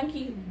 the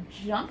monkey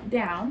jumped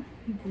down,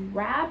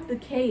 grabbed the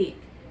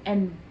cake,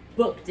 and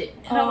booked it.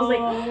 And I was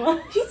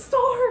like, he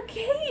stole her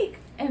cake.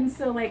 And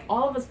so like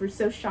all of us were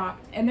so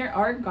shocked. And there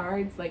are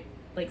guards, like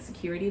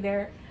security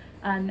there,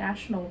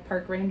 national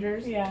park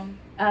rangers,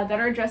 that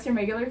are dressed in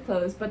regular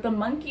clothes, but the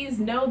monkeys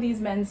know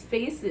these men's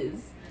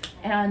faces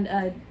and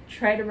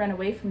try to run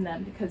away from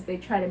them because they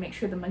try to make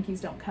sure the monkeys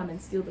don't come and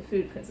steal the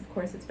food, because of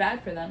course it's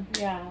bad for them.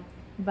 Yeah.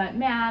 But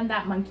man,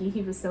 that monkey,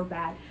 he was so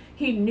bad.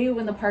 He knew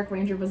when the park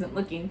ranger wasn't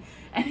looking,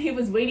 and he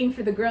was waiting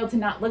for the girl to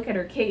not look at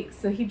her cake,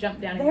 so he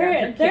jumped down and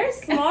grabbed her cake. They're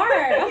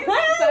smart.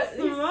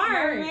 He's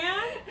smart,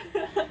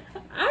 man.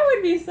 I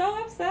would be so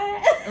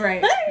upset.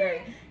 Right.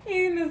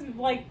 Eating this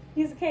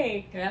piece of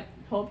cake. Yep,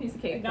 whole piece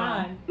of cake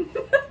gone.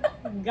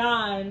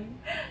 Gone.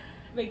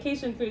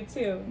 Vacation food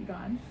too.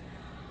 Gone.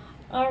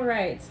 All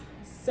right.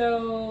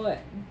 So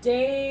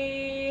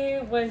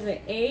day, was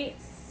it 8?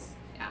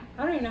 Yeah.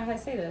 I don't even know how to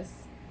say this.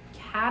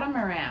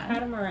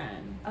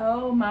 Catamaran.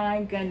 Oh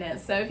my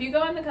goodness. So if you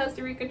go on the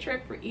Costa Rica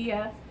trip for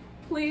EF,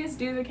 please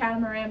do the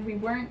catamaran. We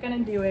weren't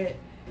going to do it.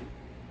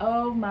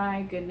 Oh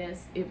my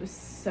goodness. It was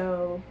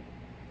so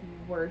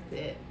worth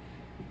it.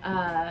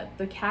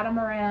 The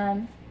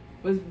catamaran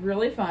was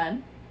really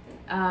fun.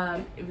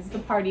 It was the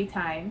party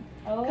time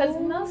because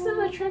most of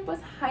the trip was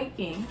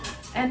hiking,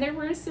 and there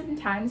were some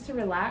times to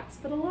relax,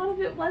 but a lot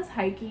of it was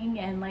hiking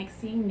and like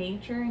seeing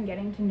nature and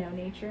getting to know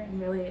nature and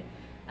really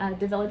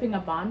developing a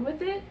bond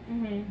with it.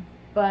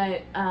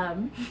 But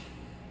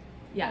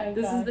yeah,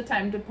 this is the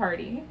time to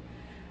party.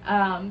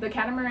 The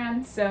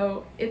catamaran,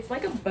 so it's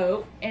like a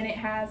boat, and it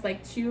has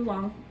like three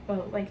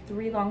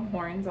long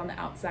horns on the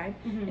outside,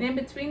 and in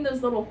between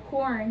those little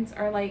horns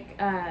are like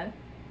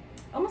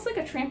almost like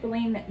a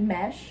trampoline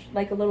mesh,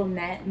 like a little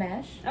net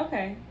mesh.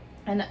 Okay.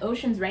 And the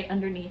ocean's right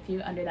underneath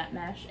you, under that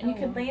mesh, and you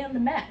could lay on the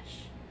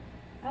mesh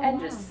and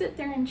just sit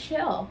there and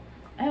chill.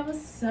 And it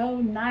was so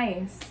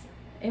nice.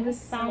 It was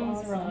sounds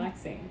so awesome.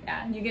 Relaxing.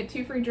 Yeah, you get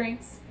 2 free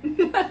drinks.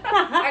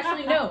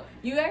 Actually, no,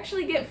 you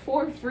actually get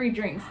 4 free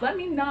drinks. Let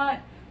me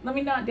not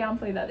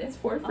downplay that. It's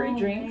 4 free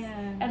drinks.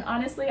 Man. And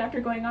honestly, after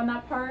going on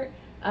that part,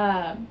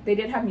 they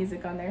did have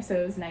music on there, so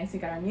it was nice. We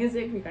got our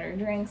music, we got our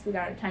drinks, we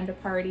got our time to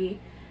party.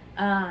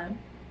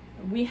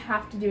 We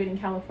have to do it in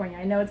California.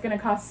 I know it's going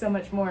to cost so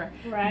much more,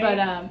 right? But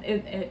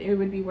it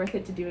would be worth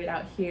it to do it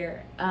out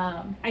here.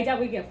 I doubt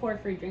we get 4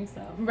 free drinks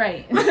though.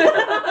 Right.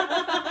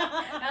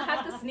 I'll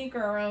have to sneak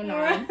our own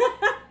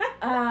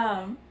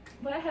on.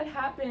 What had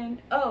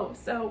happened? Oh,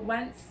 so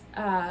once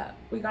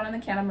we got on the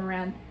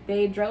catamaran,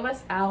 they drove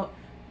us out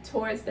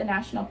towards the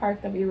national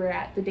park that we were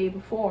at the day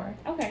before.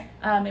 Okay.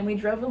 And we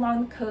drove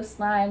along the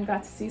coastline,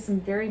 got to see some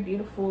very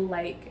beautiful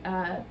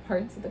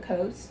parts of the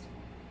coast.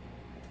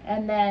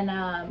 And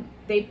then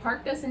they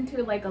parked us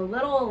into like a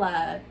little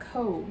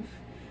cove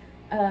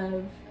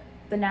of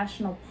the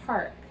national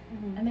park.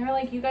 And they were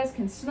like, you guys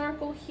can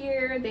snorkel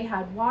here. They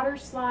had water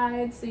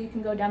slides, so you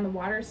can go down the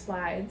water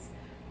slides.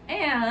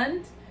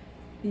 And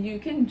you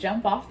can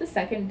jump off the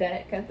second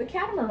deck of the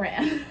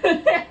catamaran.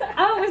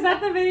 Oh, was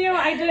that the video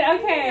I did?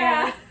 Okay.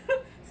 Yeah.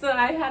 So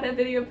I had a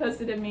video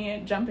posted of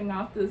me jumping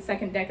off the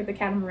second deck of the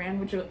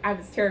catamaran, which I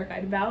was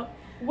terrified about.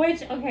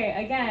 Which,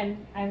 okay,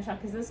 again, I'm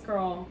shocked because this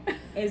girl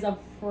is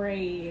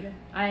afraid.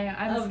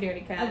 I'm a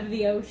scaredy cat. Of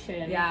the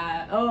ocean.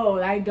 Yeah.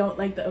 Oh, I don't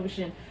like the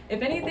ocean.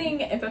 If anything,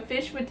 if a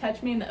fish would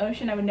touch me in the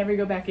ocean, I would never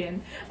go back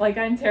in. Like,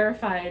 I'm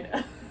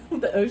terrified of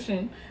the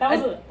ocean. That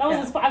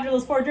was after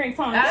those 4 drinks,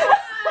 huh?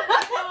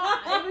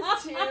 It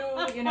was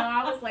 2. You know,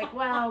 I was like,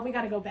 well, we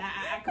got to go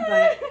back.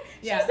 But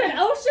yeah. She said,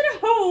 ocean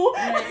who?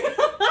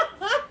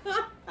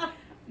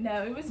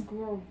 No, it was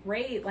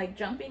great, like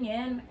jumping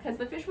in, because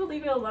the fish will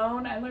leave you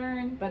alone, I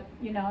learned, but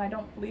you know, I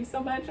don't believe so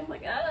much. I'm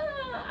like,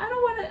 I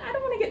don't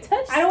want to get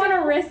touched. I don't want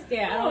to risk it.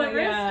 I don't want to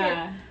risk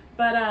it.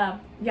 But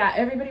yeah,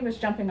 everybody was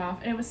jumping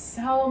off, and it was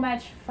so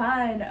much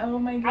fun. Oh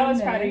my goodness. I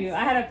was proud of you.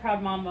 I had a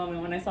proud mom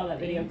moment when I saw that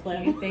video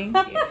clip. Thank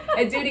you.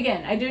 I'd do it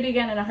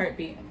again in a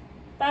heartbeat.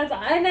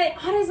 And it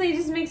honestly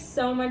just makes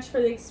so much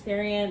for the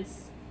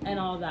experience and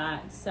all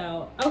that.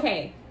 So,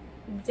 okay,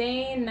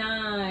 day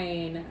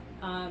 9.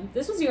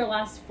 This was your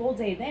last full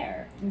day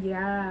there.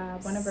 Yeah,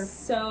 one of our.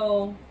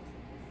 So,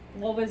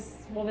 what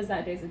was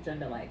that day's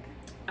agenda like?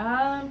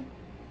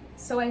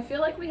 So I feel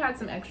like we had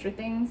some extra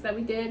things that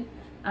we did,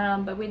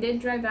 but we did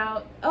drive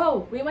out.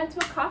 Oh, we went to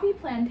a coffee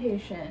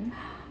plantation,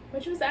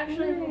 which was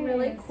actually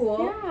really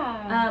cool.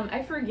 Yeah.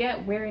 I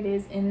forget where it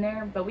is in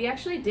there, but we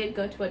actually did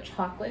go to a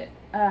chocolate.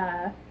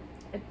 How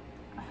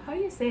do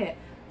you say it?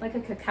 like a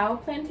cacao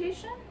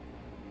plantation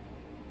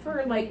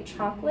for like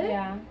chocolate.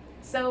 Yeah.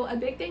 So a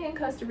big thing in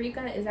Costa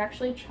Rica is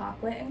actually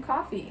chocolate and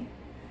coffee.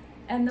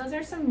 And those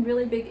are some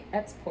really big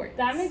exports.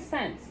 That makes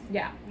sense.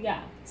 Yeah.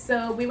 Yeah.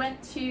 So we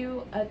went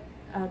to a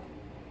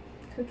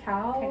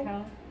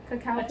cacao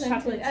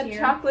chocolatier. a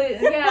chocolate,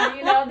 yeah,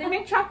 you know, they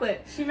make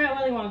chocolate. She met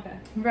Willy Wonka.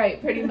 Right,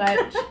 pretty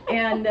much.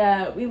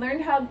 And we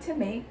learned how to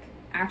make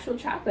actual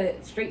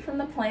chocolate straight from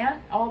the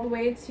plant all the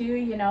way to,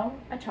 you know,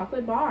 a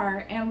chocolate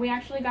bar. And we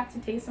actually got to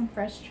taste some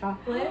fresh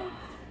chocolate.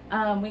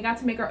 We got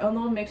to make our own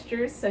little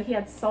mixtures. So he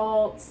had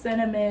salt,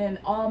 cinnamon,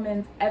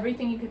 almonds,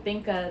 everything you could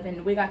think of.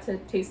 And we got to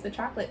taste the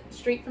chocolate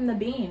straight from the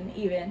bean,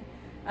 even.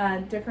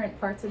 Different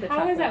parts of the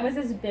chocolate. How is that? Was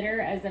this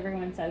bitter, as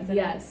everyone says?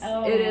 Yes,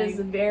 it is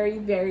very,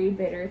 very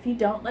bitter. If you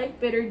don't like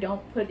bitter,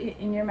 don't put it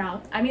in your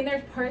mouth. I mean,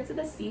 there's parts of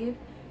the seed.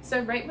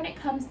 So right when it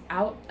comes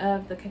out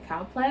of the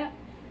cacao plant,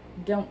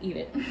 don't eat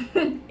it.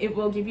 It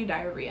will give you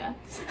diarrhea.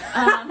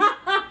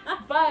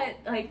 But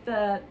like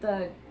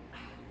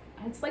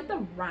it's like the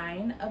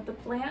rind of the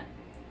plant.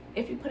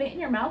 If you put it in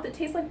your mouth, it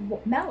tastes like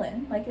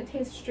melon. Like it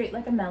tastes straight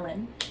like a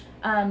melon.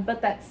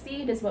 But that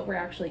seed is what we're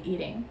actually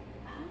eating.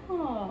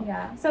 Oh.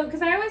 Yeah. So,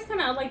 because I always kind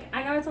of, like,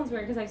 I know it sounds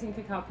weird because I've seen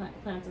cacao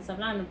plants and stuff,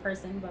 not in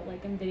person, but,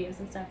 like, in videos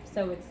and stuff.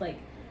 So, it's, like,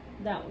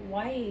 that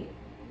white,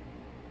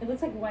 it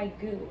looks like white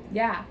goo.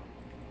 Yeah.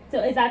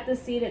 So, is that the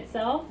seed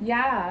itself?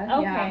 Yeah.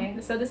 Okay.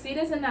 Yeah. So, the seed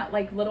is in that,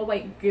 like, little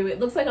white goo. It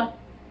looks like a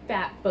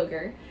fat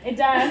booger. It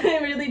does.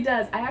 It really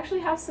does. I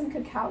actually have some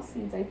cacao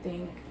seeds, I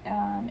think,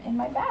 in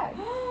my bag.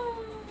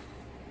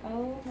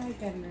 Oh, my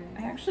goodness.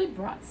 I actually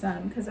brought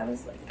some because I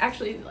was like,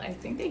 actually, I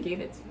think they gave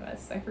it to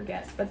us. I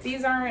forget. But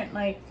these aren't,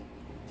 like,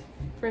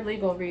 for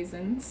legal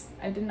reasons.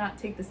 I did not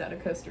take this out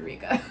of Costa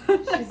Rica.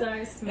 She's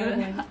always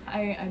smuggling.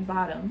 I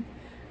bought them.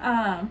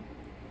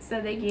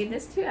 So they gave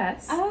this to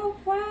us. Oh,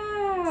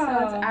 wow.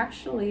 So it's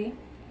actually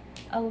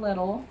a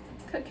little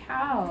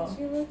cacao. Would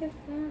you look at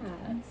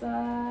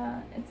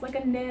that? It's like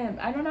a nib.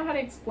 I don't know how to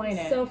explain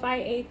it. So if I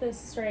ate this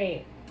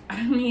straight,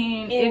 I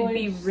mean, it'd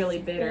be really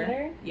bitter.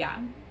 bitter?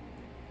 Yeah.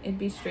 It'd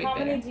be straight How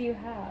bitter. many do you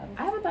have?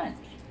 I have a bunch.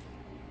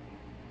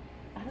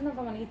 I don't know if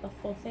I want to eat the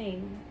whole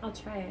thing. I'll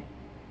try it.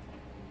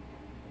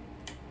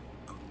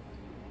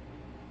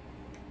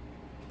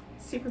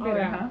 Super bitter,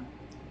 yeah. huh?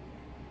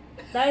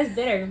 That is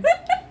bitter.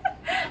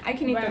 I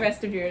can eat the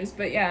rest of yours,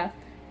 but yeah.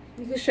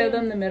 You can show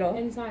them the middle.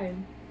 Inside.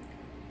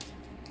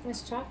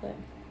 It's chocolate.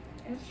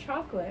 It's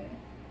chocolate.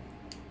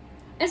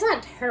 It's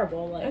not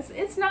terrible, like,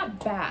 It's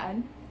not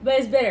bad. but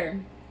it's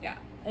bitter. Yeah.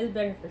 It's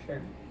bitter for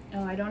sure.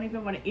 Oh, I don't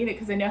even want to eat it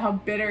because I know how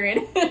bitter it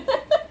is.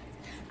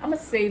 I'm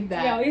gonna save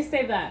that. Yeah, we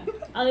save that.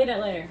 I'll eat it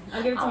later.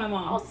 I'll give it to my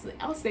mom.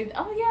 I'll save.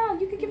 Oh yeah,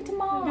 you could give it to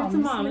mom. Give it to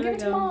mom. Give There it we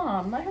to go.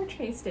 mom. Let her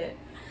taste it.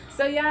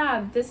 So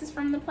yeah, this is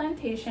from the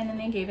plantation, and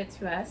they gave it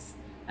to us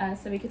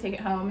so we could take it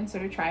home and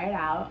sort of try it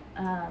out.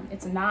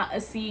 It's not a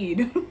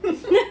seed.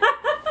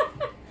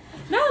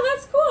 No,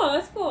 that's cool.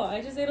 That's cool.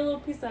 I just ate a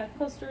little piece of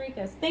Costa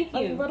Rica. Thank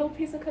you. A little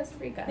piece of Costa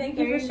Rica. Thank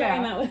you for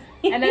sharing that with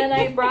me. And then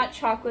I brought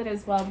chocolate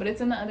as well, but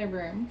it's in the other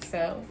room,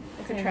 so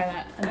I could try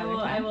that I another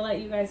time. will let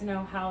you guys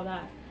know how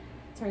that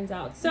turns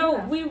out. So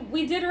Yeah.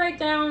 we did write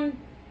down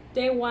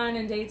day 1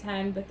 and day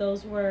 10, but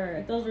those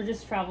were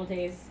just travel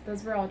days,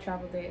 Those were all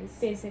travel days.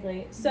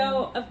 basically.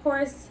 So of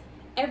course,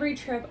 every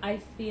trip I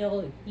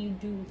feel you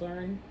do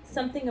learn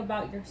something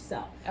about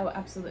yourself. Oh,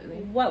 absolutely.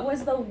 What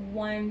was the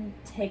one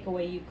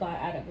takeaway you got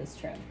out of this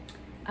trip?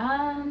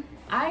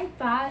 I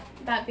thought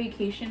that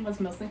vacation was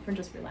mostly for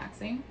just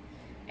relaxing,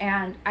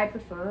 and I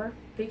prefer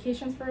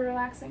vacations for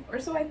relaxing, or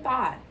so I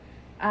thought.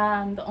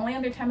 The only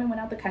other time I went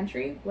out the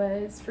country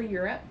was for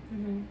Europe,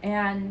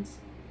 and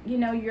you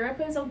know,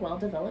 Europe is a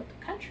well-developed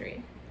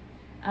country.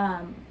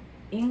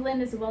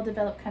 England is a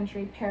well-developed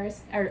country.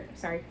 France,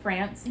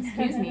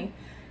 excuse me,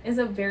 is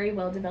a very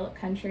well-developed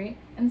country,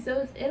 and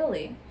so is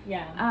Italy.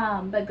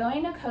 Yeah. But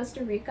going to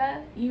Costa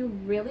Rica, you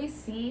really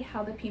see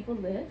how the people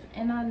live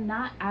in a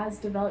not as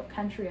developed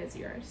country as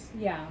yours.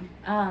 Yeah.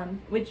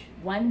 Which,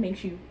 one,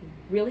 makes you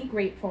really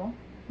grateful,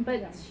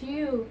 but Yeah.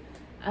 two,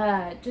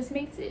 just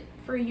makes it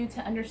for you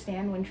to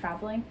understand when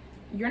traveling,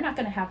 you're not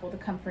going to have all the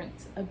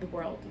comforts of the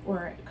world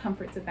or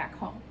comforts of back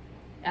home.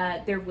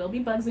 There will be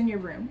bugs in your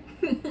room.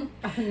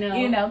 Oh, no.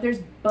 You know,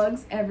 there's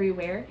bugs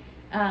everywhere.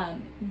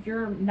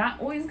 You're not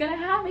always going to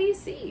have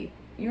AC.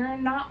 You're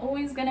not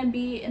always going to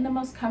be in the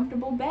most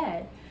comfortable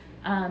bed.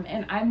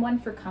 And I'm one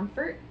for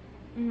comfort.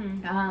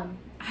 I'm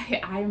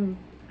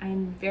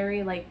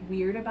very, like,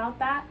 weird about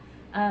that.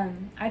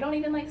 I don't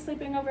even like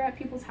sleeping over at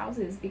people's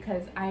houses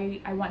because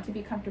I want to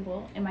be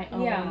comfortable in my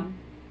own,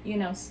 you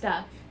know,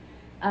 stuff.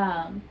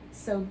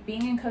 So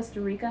being in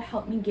Costa Rica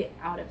helped me get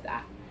out of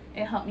that.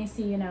 It helped me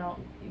see, you know,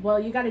 well,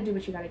 you got to do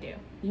what you got to do.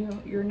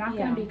 You're not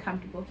going to be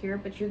comfortable here,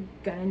 but you're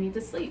going to need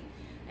to sleep.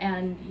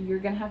 And you're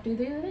going to have to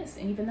do this.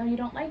 And even though you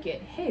don't like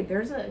it, hey,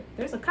 there's a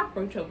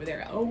cockroach over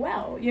there. Oh,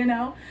 well, you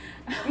know.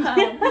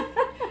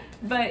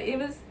 But it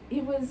was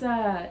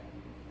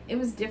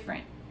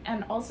different.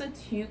 And also,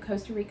 too,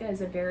 Costa Rica is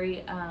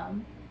they're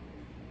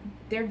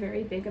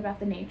very big about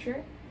the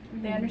nature.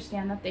 They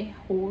understand that they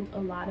hold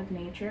a lot of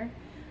nature.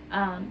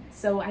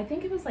 So I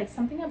think it was like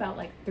something about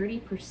like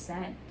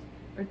 30%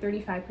 or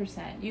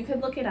 35%. You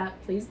could look it up.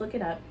 Please look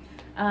it up.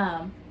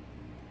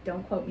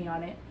 Don't quote me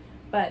on it.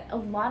 But a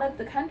lot of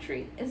the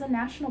country is a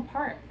national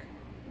park.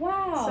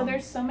 Wow. So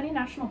there's so many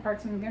national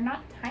parks, and they're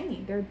not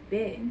tiny, they're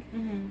big.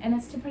 And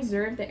it's to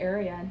preserve the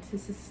area and to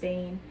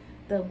sustain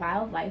the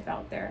wildlife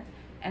out there.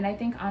 And I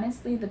think,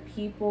 honestly, the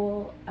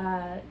people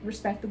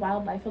respect the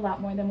wildlife a lot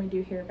more than we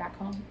do here back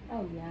home.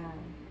 Oh, yeah.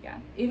 Yeah.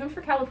 Even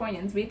for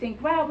Californians, we think,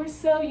 wow, we're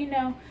so,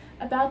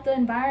 about the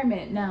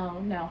environment.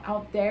 No.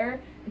 Out there,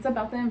 it's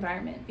about the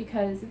environment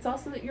because it's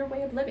also your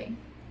way of living.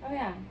 Oh,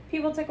 yeah.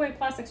 People took away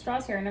plastic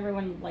straws here and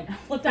everyone, like,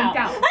 flipped Freaked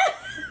out.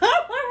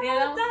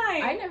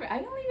 I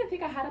don't even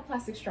think I had a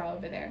plastic straw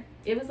over there.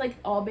 It was, like,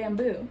 all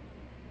bamboo.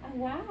 Oh,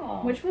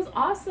 wow. Which was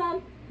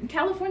awesome.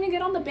 California,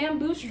 get on the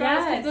bamboo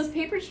straws because those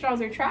paper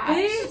straws are trash.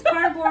 These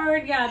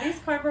cardboard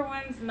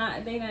ones,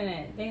 they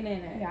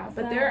didn't. Yeah,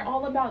 but they're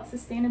all about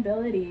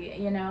sustainability,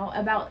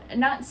 about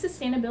not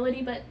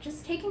sustainability, but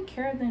just taking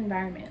care of the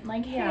environment.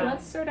 Like, hey,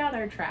 let's sort out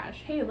our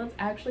trash. Hey, let's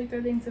actually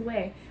throw things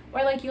away.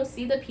 Or like you'll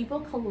see the people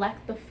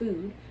collect the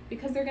food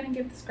because they're going to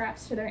give the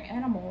scraps to their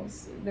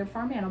animals, their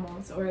farm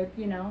animals, or,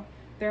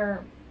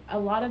 a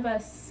lot of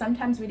us,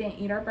 sometimes we didn't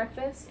eat our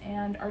breakfast,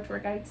 and our tour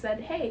guide said,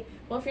 hey,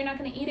 well, if you're not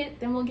going to eat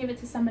it, then we'll give it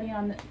to somebody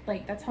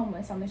that's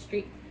homeless on the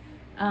street.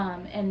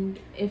 And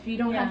if you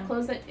don't have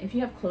if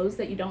you have clothes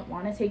that you don't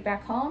want to take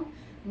back home,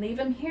 leave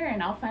them here,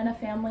 and I'll find a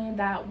family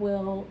that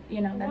will,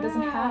 that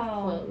doesn't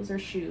have clothes or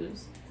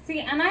shoes. See,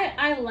 and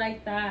I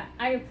like that.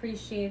 I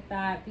appreciate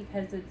that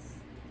because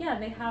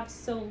they have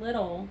so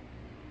little.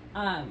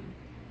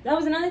 That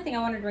was another thing I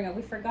wanted to bring up.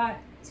 We forgot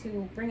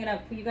to bring it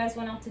up. You guys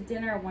went out to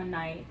dinner one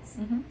night,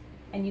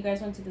 and you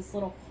guys went to this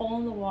little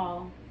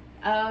hole-in-the-wall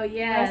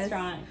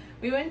restaurant.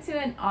 We went to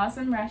an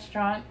awesome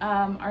restaurant.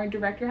 Our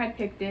director had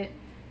picked it,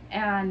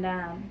 and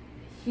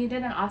he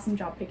did an awesome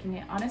job picking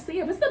it. Honestly,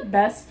 it was the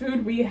best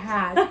food we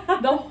had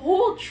the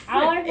whole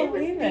trip. It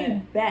was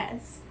the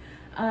best.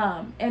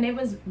 And it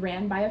was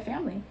ran by a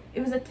family. It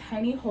was a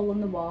tiny hole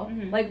in the wall.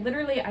 Like,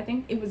 literally, I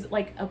think it was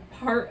like a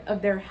part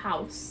of their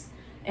house.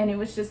 And it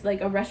was just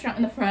like a restaurant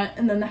in the front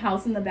and then the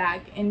house in the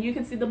back. And you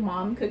could see the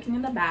mom cooking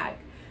in the back.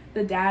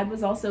 The dad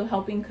was also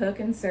helping cook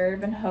and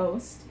serve and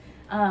host.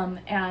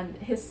 And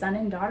his son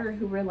and daughter,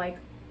 who were like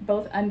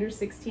both under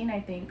 16,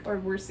 I think, or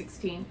were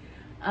 16,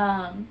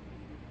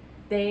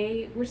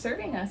 they were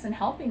serving us and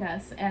helping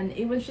us. And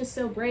it was just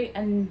so great.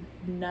 And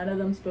none of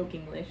them spoke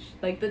English.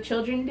 Like, the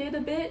children did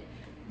a bit,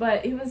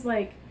 but it was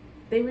like,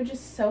 they were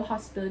just so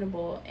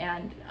hospitable,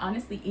 and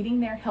honestly, eating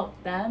there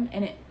helped them,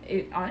 and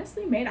it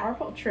honestly made our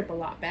whole trip a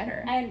lot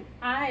better. And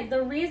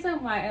the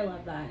reason why I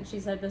love that, and she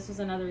said this was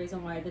another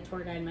reason why the tour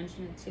guide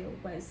mentioned it too,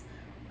 was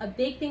a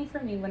big thing for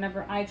me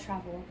whenever I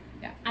travel.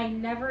 I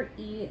never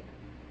eat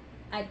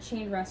at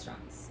chain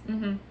restaurants.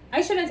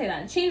 I shouldn't say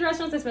that. Chain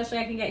restaurants, especially,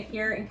 I can get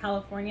here in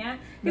California,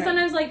 because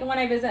sometimes, like, when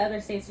I visit other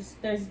states,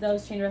 there's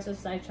those chain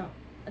restaurants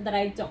that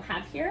I don't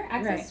have here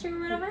access to or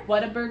whatever.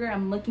 Whataburger,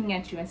 I'm looking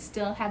at you. I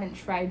still haven't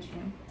tried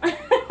you.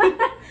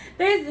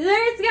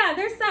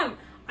 there's some.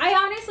 I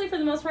honestly, for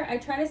the most part, I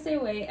try to stay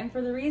away, and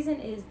for the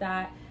reason is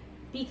that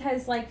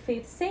because, like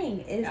Faith's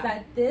saying,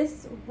 that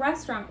this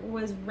restaurant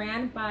was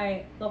ran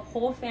by the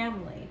whole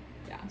family.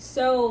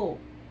 So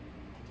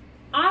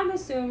I'm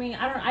assuming,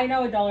 I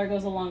know $1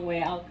 goes a long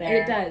way out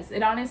there. It does.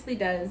 It honestly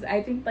does.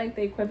 I think, like,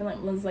 the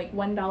equivalent was, like,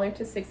 $1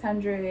 to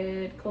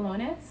 600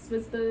 colones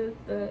was the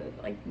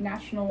like,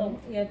 national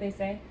they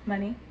say.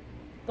 money.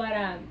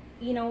 But,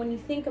 when you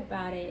think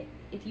about it,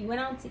 if you went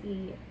out to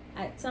eat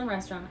at some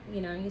restaurant,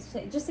 you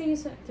say you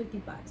spent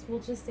 $50. We'll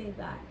just say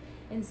that.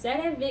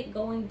 Instead of it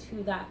going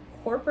to that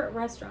corporate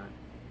restaurant,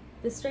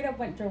 this straight up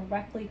went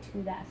directly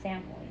to that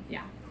family.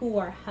 Who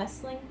are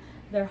hustling.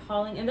 They're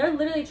hauling, and they're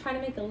literally trying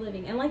to make a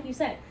living. And like you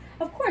said,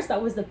 of course, that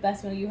was the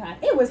best meal you had.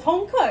 It was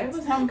home cooked. It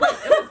was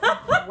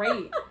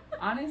great.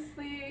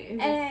 Honestly,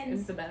 it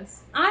was the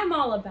best. I'm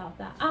all about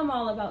that. I'm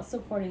all about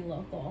supporting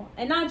local,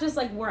 and not just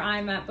like where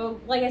I'm at,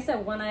 but like I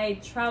said, when I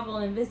travel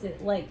and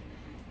visit, like,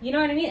 you know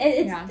what I mean.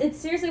 It's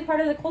seriously part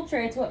of the culture.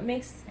 It's what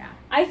makes.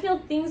 I feel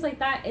things like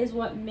that is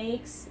what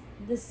makes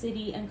the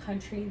city and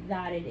country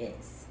that it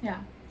is.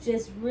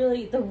 Just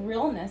really the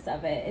realness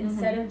of it,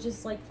 instead of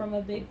just like from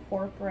a big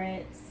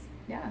corporate.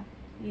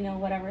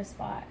 Whatever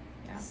spot.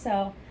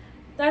 So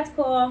that's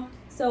cool.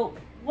 So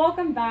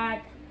welcome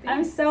back.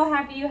 Thanks. I'm so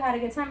happy you had a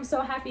good time. I'm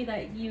so happy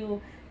that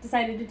you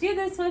decided to do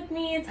this with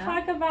me,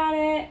 talk about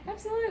it.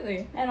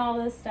 Absolutely. And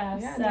all this stuff.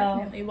 Yeah,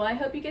 definitely. Well, I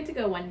hope you get to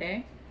go one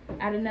day.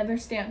 Add another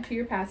stamp to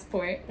your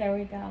passport. There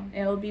we go.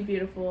 It'll be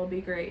beautiful. It'll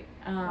be great.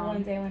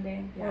 One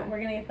day. Yeah. We're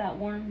going to get that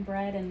warm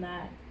bread and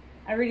that.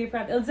 I already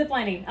prepped. It was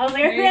ziplining. I was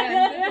like,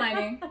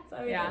 ziplining.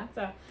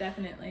 So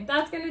definitely.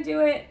 That's going to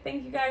do it.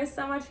 Thank you guys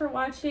so much for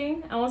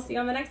watching. And we'll see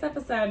you on the next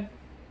episode.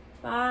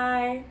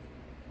 Bye.